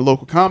all of our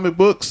local comic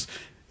books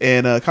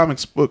and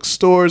comics book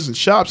stores and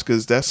shops,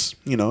 because that's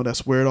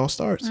where it all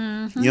starts. You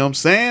know what I'm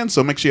saying?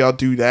 So make sure y'all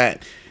do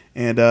that.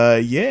 And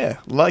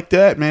like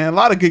that, man. A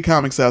lot of good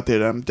comics out there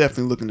that I'm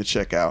definitely looking to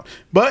check out.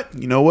 But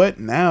you know what?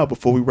 Now,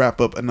 before we wrap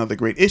up another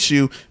great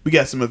issue, we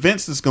got some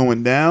events that's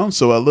going down.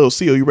 So, Lil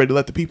C, are you ready to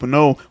let the people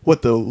know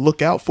what to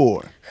look out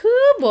for?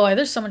 Oh boy,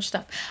 there's so much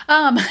stuff.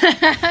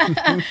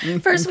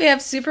 First, we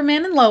have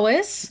Superman and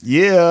Lois.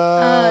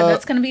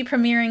 That's going to be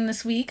premiering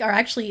this week. Or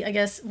actually, I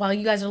guess while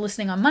you guys are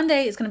listening on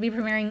Monday, it's going to be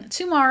premiering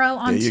tomorrow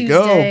on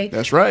Tuesday. Go.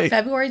 That's right.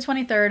 February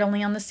 23rd,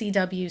 only on the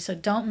CW. So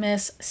don't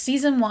miss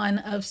season 1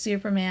 of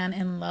Superman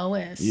and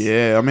Lois.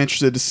 Yeah, I'm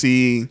interested to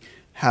see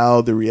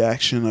how the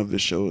reaction of the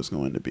show is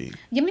going to be.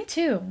 Yeah, me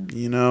too.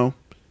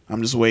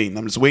 I'm just waiting.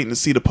 I'm just waiting to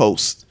see the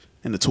posts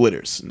and the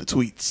Twitters and the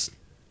tweets,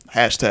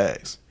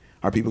 hashtags.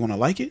 Are people going to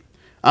like it?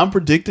 I'm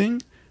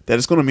predicting that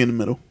it's going to be in the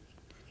middle.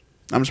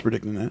 I'm just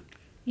predicting that.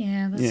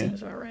 Yeah, that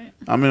seems about right.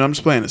 I mean, I'm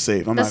just playing it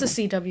safe. That's a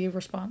CW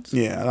response.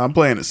 Yeah, I'm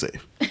playing it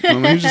safe. Let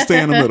me just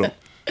stay in the middle.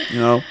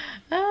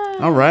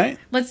 All right.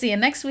 Let's see.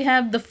 And next we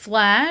have The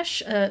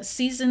Flash.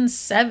 Season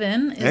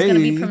 7 is going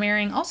to be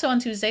premiering also on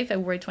Tuesday,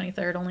 February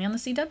 23rd, only on the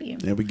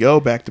CW. There we go.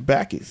 Back to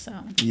back it. So,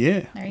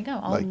 yeah. There you go.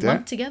 All like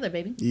lumped together,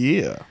 baby.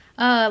 Yeah.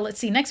 Let's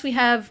see. Next we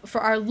have,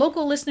 for our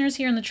local listeners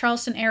here in the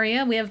Charleston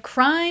area, we have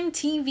Crime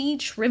TV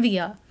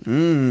Trivia.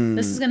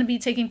 This is going to be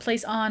taking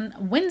place on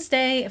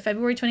Wednesday,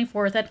 February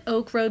 24th at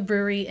Oak Road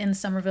Brewery in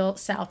Somerville,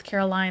 South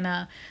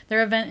Carolina.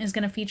 Their event is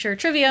going to feature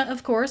trivia,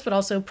 of course, but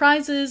also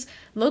prizes,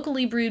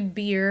 locally brewed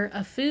beer,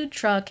 a food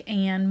truck,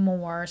 and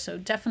more. So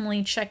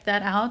definitely check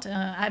that out.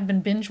 I've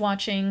been binge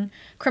watching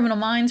Criminal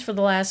Minds for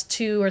the last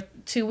 2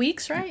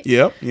 weeks, right?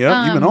 Yep.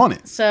 You've been on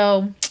it.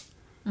 So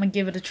I'm gonna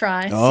give it a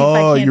try. See if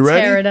Oh, I can you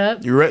ready? tear it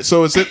up. You ready?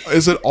 So is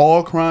it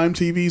all crime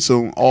TV?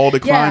 So all the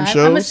crime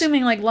shows? I'm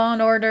assuming like Law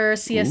and Order,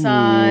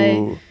 CSI,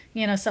 Ooh.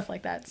 Stuff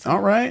like that. So All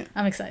right.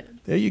 I'm excited.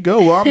 There you go.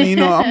 Well, I mean,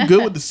 I'm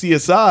good with the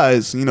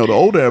CSIs. The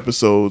older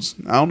episodes.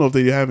 I don't know if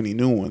they have any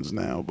new ones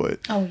now, but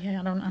Oh yeah,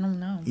 I don't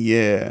know.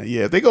 yeah.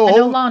 If they go I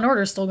know old, Law and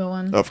Order is still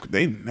going.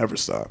 they never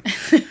stop.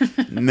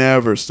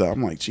 Never stop.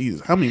 I'm like,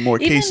 Jesus, how many more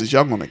cases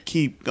y'all gonna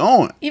keep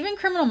going? Even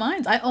Criminal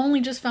Minds. I only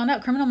just found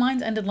out Criminal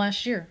Minds ended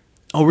last year.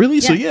 Oh, really?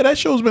 Yeah. So that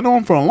show's been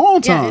on for a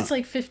long time. Yeah, it's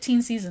like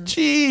 15 seasons.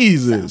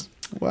 Jesus. So.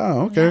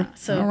 Wow. Okay. Yeah,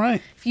 so all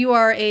right. If you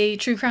are a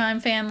true crime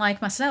fan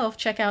like myself,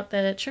 check out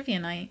the trivia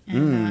night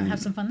and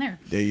have some fun there.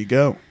 There you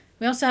go.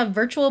 We also have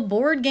virtual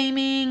board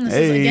gaming. This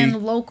is,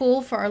 again,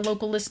 local for our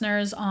local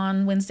listeners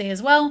on Wednesday as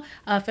well,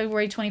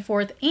 February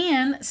 24th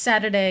and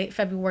Saturday,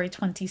 February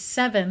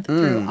 27th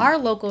through our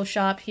local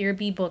shop here,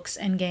 B Books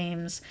and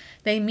Games.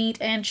 They meet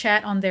and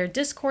chat on their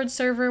Discord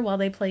server while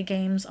they play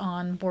games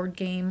on Board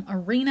Game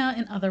Arena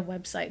and other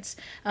websites.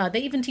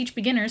 They even teach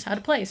beginners how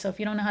to play, so if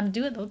you don't know how to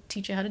do it, they'll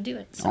teach you how to do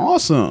it. So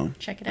awesome.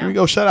 Check it out. There we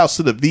go. Shout outs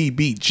to the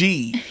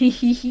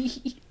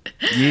VBG.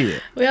 Yeah.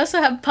 We also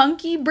have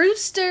Punky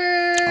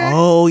Brewster.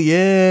 Oh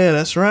yeah,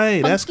 that's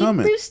right. That's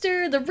coming.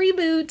 Brewster, the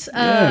reboot.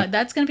 Yeah.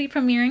 That's going to be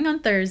premiering on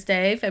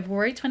Thursday,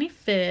 February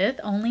 25th,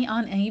 only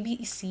on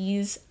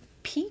ABC's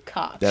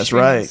Peacock. That's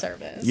right.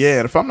 Service. Yeah,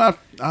 and if I'm not,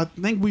 I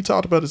think we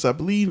talked about this. I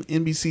believe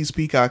NBC's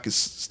Peacock is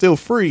still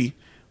free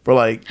for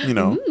like,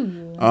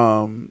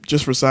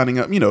 just for signing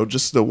up,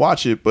 just to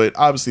watch it. But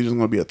obviously, there's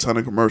going to be a ton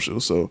of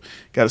commercials, so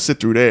got to sit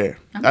through there.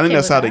 I think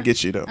that's how they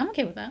get you, though. I'm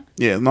okay with that.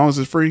 Yeah, as long as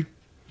it's free.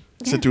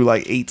 Sit through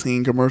like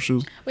 18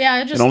 commercials. Well, yeah,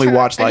 I just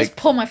just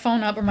pull my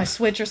phone up or my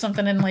Switch or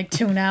something and like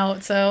tune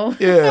out. So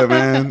yeah,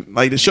 man.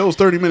 Like the show's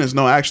 30 minutes.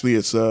 No, actually,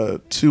 it's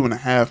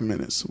 2.5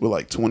 minutes with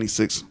like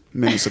 26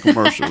 minutes of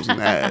commercials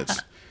and ads,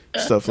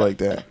 stuff like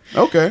that.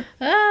 Okay.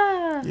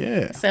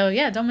 Yeah. So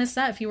yeah, don't miss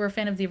that if you were a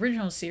fan of the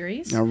original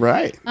series. All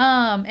right.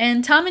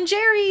 And Tom and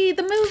Jerry,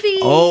 the movie.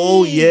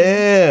 Oh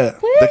yeah,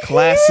 Woo-hoo! The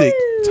classic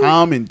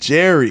Tom and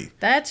Jerry.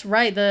 That's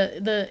right.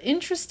 The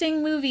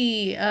interesting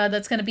movie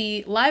that's going to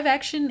be live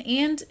action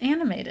and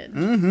animated.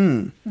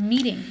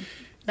 Meeting.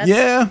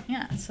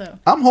 Yeah. So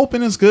I'm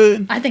hoping it's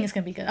good. I think it's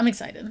gonna be good. I'm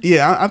excited.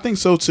 Yeah, I think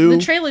so too.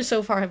 The trailers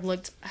so far have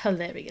looked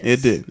hilarious.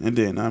 It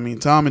did. I mean,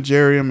 Tom and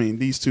Jerry. I mean,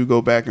 these two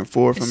go back and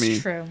forth.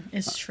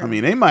 It's true. I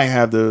mean, they might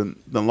have the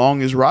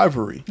longest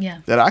rivalry.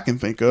 That I can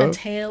think of. A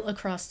tale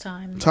across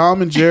time.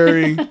 Tom and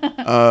Jerry,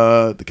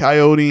 the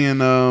Coyote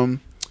and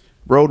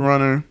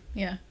Roadrunner.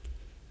 Yeah.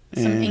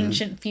 Some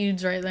ancient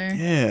feuds right there.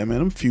 Yeah, man,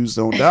 them feuds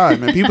don't die,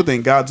 man. People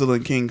think Godzilla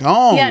and King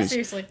Kong. Yeah,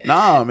 seriously.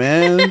 Nah,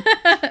 man.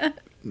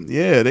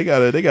 Yeah, they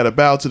gotta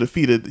bow to the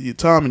feet of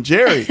Tom and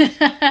Jerry.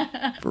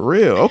 For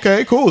real.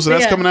 Okay, cool. So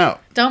that's coming out.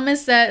 Don't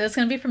miss that. That's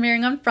going to be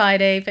premiering on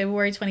Friday,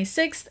 February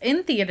 26th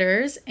in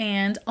theaters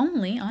and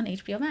only on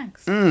HBO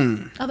Max.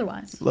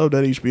 Otherwise. Love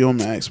that HBO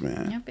Max,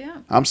 man.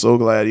 Yep. I'm so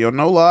glad.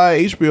 No lie,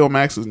 HBO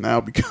Max has now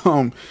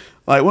become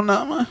like,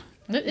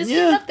 it's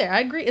getting up there. I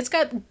agree. It's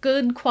got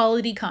good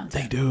quality content.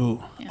 They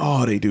do. Yeah.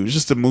 Oh, they do. It's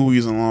just the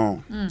movies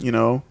alone,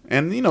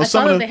 And I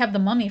saw that they have the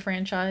Mummy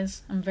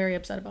franchise. I'm very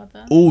upset about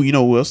that. Oh, you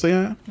know what else they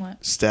have?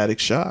 What? Static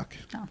Shock.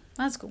 Oh,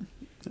 that's cool.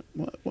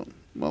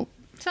 Well,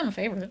 it's not my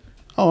favorite.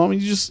 Oh, I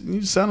mean, you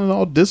sounded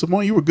all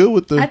disappointed. You were good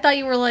with the. I thought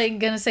you were like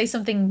gonna say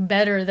something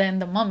better than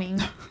the Mummy.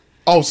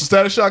 Oh, so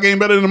Static Shock ain't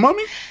better than the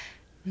Mummy?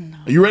 No.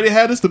 Are you ready to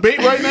have this debate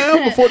right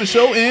now before the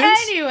show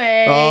ends?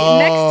 Anyway,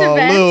 next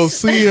event. Little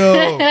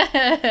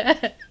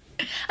CEO.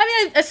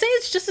 I mean, I say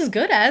it's just as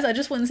good as. I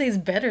just wouldn't say it's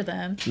better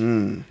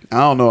than. I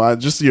don't know.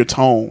 Just your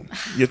tone.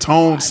 Your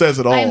tone says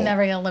it all. I'm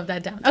never going to live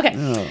that down. Okay.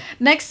 Yeah.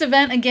 Next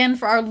event, again,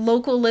 for our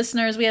local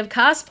listeners, we have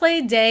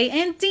Cosplay Day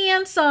and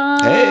Dance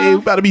Off. Hey,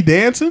 we about to be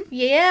dancing?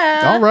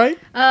 Yeah. All right.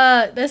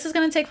 This is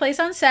going to take place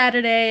on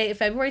Saturday,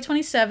 February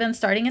 27th,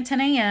 starting at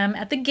 10 a.m.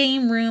 at the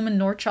Game Room in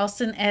North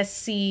Charleston,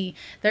 SC.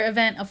 Their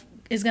event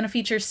is going to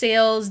feature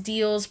sales,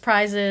 deals,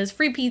 prizes,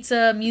 free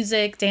pizza,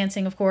 music,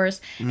 dancing, of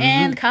course,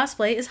 and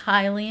cosplay is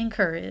highly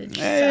encouraged.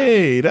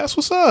 Hey, that's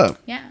what's up.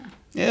 Yeah.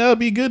 Yeah, it'd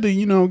be good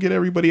to, get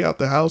everybody out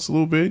the house a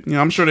little bit.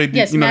 I'm sure they do.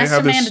 Yes, they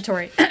have this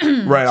mandatory.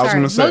 Right, I was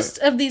going to say. Most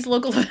of these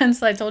local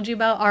events I told you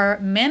about are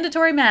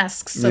mandatory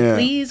masks, so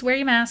please wear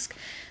your mask,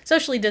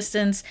 socially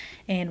distance,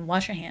 and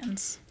wash your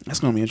hands. That's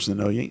going to be interesting,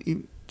 though.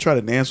 You try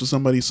to dance with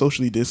somebody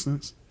socially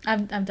distanced.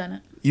 I've done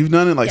it. You've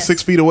done it like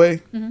 6 feet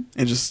away and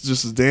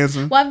just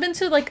dancing? Well, I've been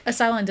to like a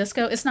silent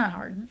disco. It's not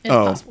hard. It's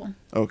possible.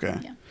 Okay.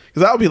 Yeah.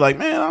 Because I would be like,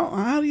 man,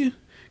 how do you...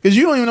 Because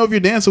you don't even know if you're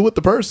dancing with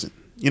the person.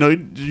 You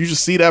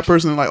just see that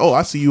person and like, oh,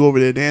 I see you over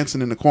there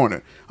dancing in the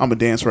corner. I'm going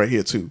to dance right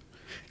here too.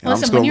 And listen, I'm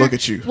just going to look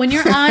at you. When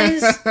your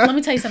eyes... let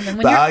me tell you something.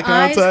 When your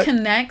eyes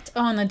connect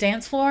on the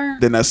dance floor...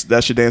 Then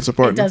that's your dancing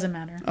partner? It doesn't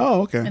matter.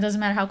 Oh, okay. It doesn't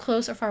matter how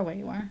close or far away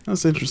you are.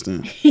 That's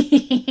interesting.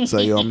 It's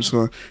like, I'm just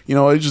going to...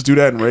 you just do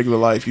that in regular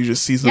life. You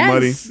just see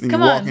somebody and you're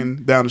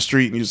walking down the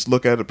street and you just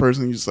look at the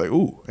person and you're just like,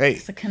 ooh, hey.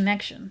 It's a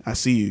connection. I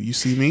see you. You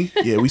see me?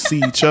 Yeah, we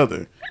see each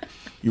other.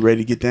 You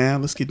ready to get down?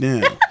 Let's get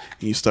down. And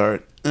you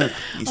start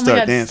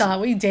dancing.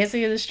 Stop. Were you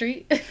dancing in the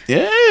street?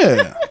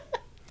 Yeah.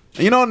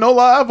 No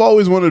lie, I've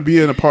always wanted to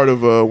be in a part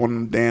of one of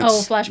them dance.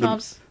 Oh, flash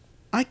mobs?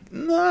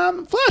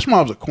 Flash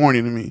mobs are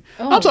corny to me.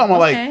 I'm talking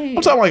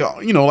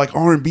about like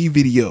R&B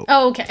video.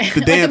 Oh, okay.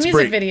 The dance music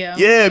break. Video.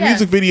 Yeah,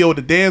 music video with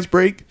the dance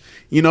break.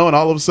 And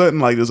all of a sudden,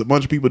 like, there's a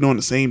bunch of people doing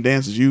the same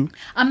dance as you.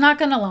 I'm not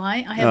gonna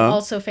lie, I have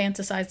also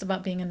fantasized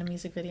about being in a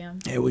music video.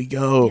 There we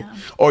go. Yeah.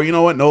 Or you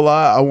know what? No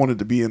lie, I wanted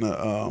to be in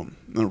a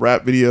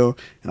rap video,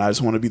 and I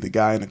just want to be the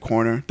guy in the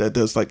corner that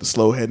does like the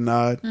slow head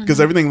nod because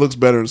everything looks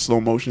better in slow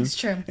motion. It's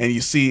true. And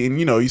you see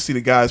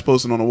the guys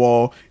posting on the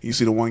wall. You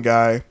see the one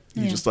guy.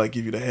 He just like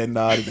give you the head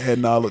nod, and the head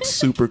nod looks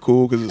super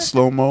cool because it's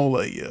slow mo.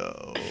 Like,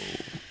 yo.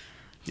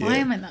 Yeah. Why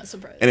am I not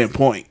surprised? And then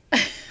point.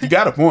 You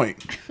got a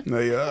point.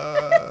 Like, you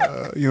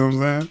know what I'm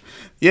saying?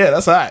 Yeah,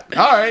 that's hot.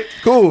 All right,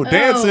 cool.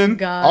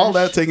 Dancing, all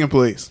that taking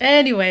place.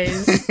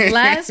 Anyways,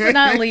 last but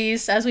not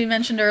least, as we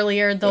mentioned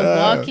earlier, The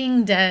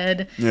Walking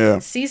Dead,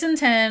 Season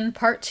 10,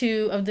 Part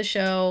 2 of the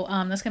show.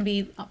 That's going to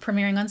be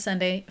premiering on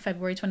Sunday,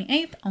 February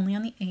 28th, only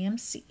on the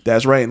AMC.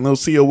 That's right, and Lil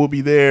CEO will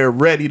be there,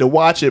 ready to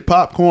watch it.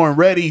 Popcorn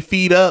ready,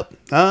 feet up.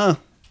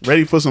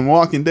 Ready for some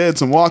Walking Dead,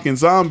 some walking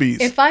zombies.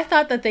 If I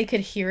thought that they could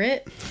hear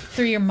it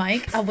through your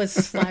mic, I would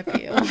slap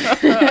you.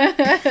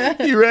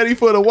 You ready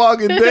for the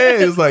Walking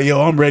Dead? It's like,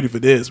 yo, I'm ready for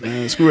this,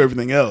 man. Screw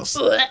everything else.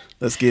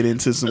 Let's get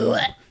into some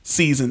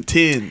season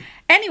 10.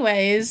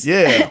 Anyways,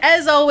 yeah.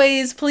 As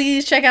always,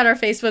 please check out our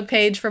Facebook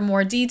page for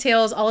more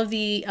details. All of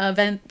the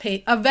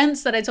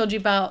events that I told you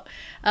about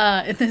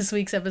in this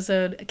week's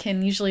episode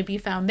can usually be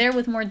found there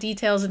with more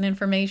details and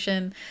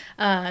information.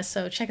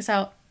 So check us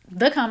out.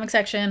 The Comic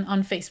Section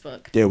on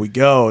Facebook. There we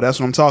go. That's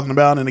what I'm talking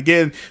about. And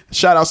again,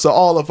 shout outs to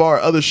all of our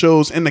other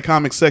shows in the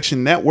Comic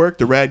Section Network,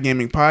 the Rad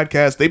Gaming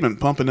Podcast. They've been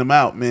pumping them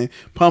out, man.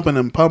 Pumping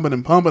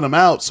them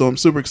out. So I'm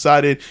super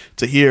excited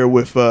to hear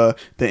with the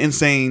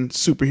insane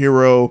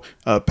superhero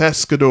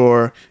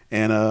Pescador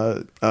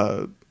and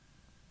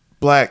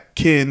Black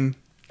Kin,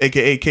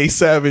 aka K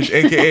Savage,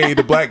 aka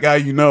the black guy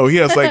you know. He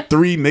has like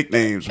 3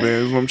 nicknames,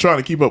 man. So I'm trying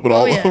to keep up with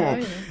all of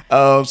them.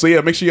 So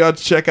yeah, make sure y'all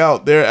check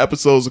out their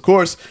episodes. Of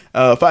course,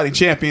 Fighting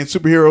Champion,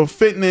 Superhero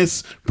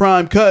Fitness,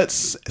 Prime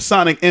Cuts,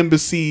 Sonic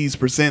Embassies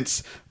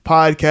presents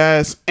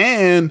podcast,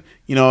 and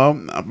you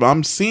know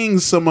I'm seeing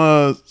some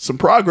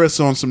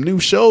progress on some new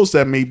shows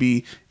that may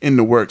be in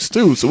the works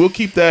too. So we'll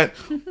keep that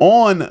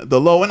on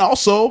the low, and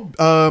also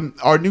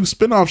our new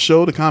spinoff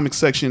show, the Comic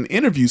Section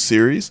Interview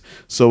Series.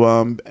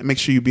 So make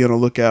sure you be on the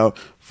lookout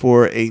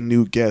for a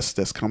new guest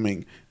that's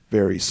coming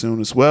very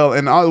soon as well.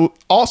 And I'll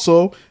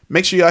also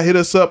make sure y'all hit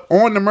us up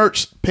on the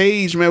merch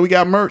page, man. We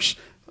got merch.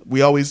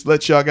 We always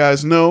let y'all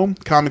guys know.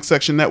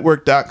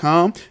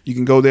 ComicSectionNetwork.com. You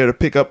can go there to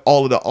pick up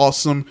all of the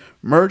awesome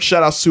merch.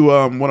 Shout out to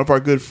one of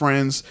our good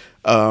friends,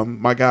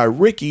 my guy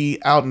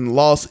Ricky out in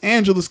Los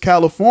Angeles,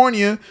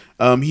 California.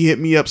 He hit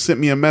me up, sent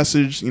me a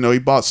message. You know, he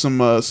bought some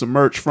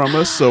merch from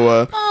us.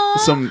 So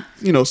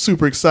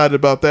super excited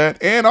about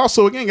that. And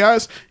also, again,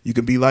 guys, you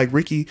can be like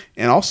Ricky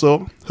and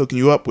also hooking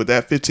you up with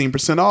that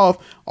 15% off.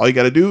 All you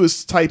got to do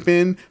is type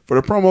in for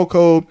the promo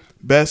code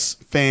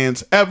Best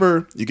Fans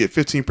Ever. You get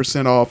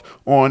 15% off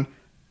on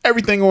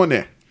everything on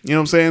there. You know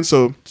what I'm saying?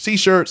 So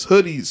t-shirts,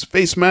 hoodies,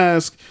 face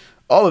mask,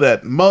 all of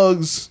that,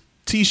 mugs,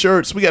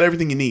 t-shirts. We got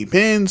everything you need.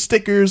 Pins,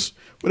 stickers,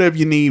 whatever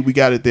you need, we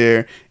got it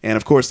there. And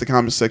of course, the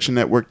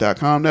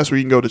ComicSectionNetwork.com. That's where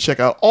you can go to check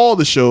out all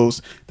the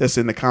shows that's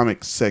in the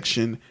Comic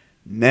Section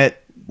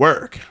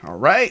Network. All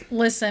right.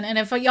 Listen, and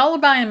if y'all are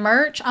buying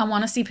merch, I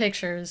want to see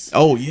pictures.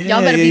 Oh yeah.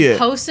 Y'all better be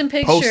posting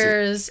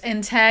pictures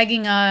and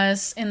tagging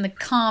us in the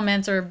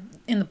comments or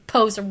in the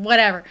post or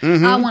whatever.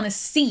 Mm-hmm. I want to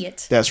see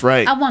it. That's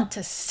right. I want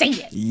to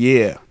see it.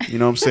 Yeah. You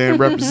know what I'm saying?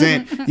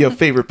 Represent your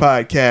favorite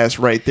podcast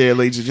right there,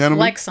 ladies and gentlemen.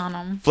 Flex on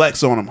them.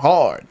 Flex on them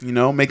hard. You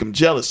know, make them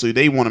jealous so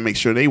they want to make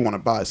sure they want to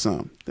buy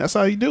some. That's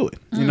how you do it.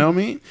 You know what I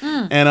mean?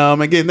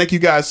 And again, thank you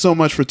guys so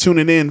much for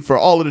tuning in for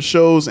all of the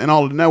shows and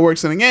all of the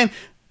networks. And again,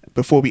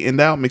 before we end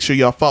out, make sure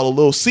y'all follow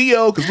Lil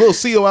CO, because Lil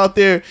CO out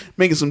there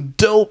making some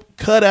dope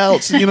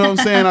cutouts. You know what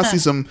I'm saying? I see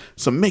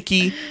some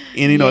Mickey,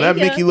 and you know that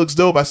Mickey looks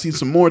dope. I see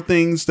some more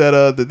things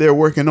that they're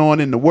working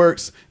on in the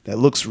works that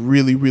looks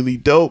really, really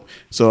dope.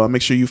 So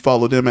make sure you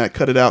follow them at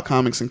Cut It Out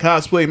Comics and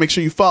Cosplay. Make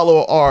sure you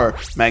follow our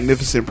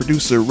magnificent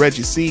producer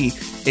Reggie C,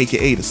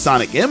 aka the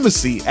Sonic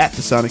Embassy, at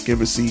the Sonic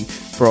Embassy,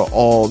 for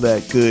all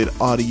that good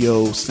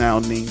audio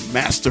sounding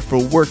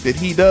masterful work that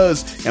he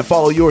does. And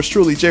follow yours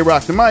truly, J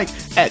Rock the Mic,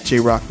 at J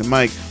Rock the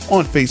Mic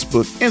on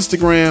Facebook,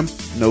 Instagram,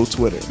 no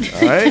Twitter.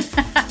 All right.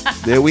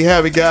 There we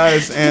have it,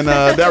 guys. And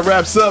that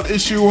wraps up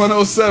issue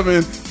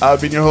 107. I've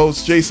been your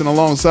host, Jason,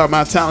 alongside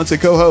my talented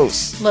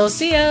co-host, Lil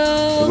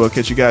CO. And we'll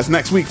catch you guys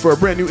next week for a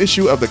brand new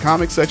issue of the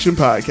Comic Section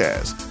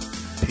Podcast.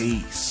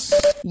 Peace.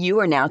 You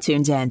are now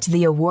tuned in to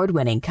the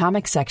award-winning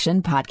Comic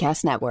Section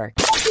Podcast Network.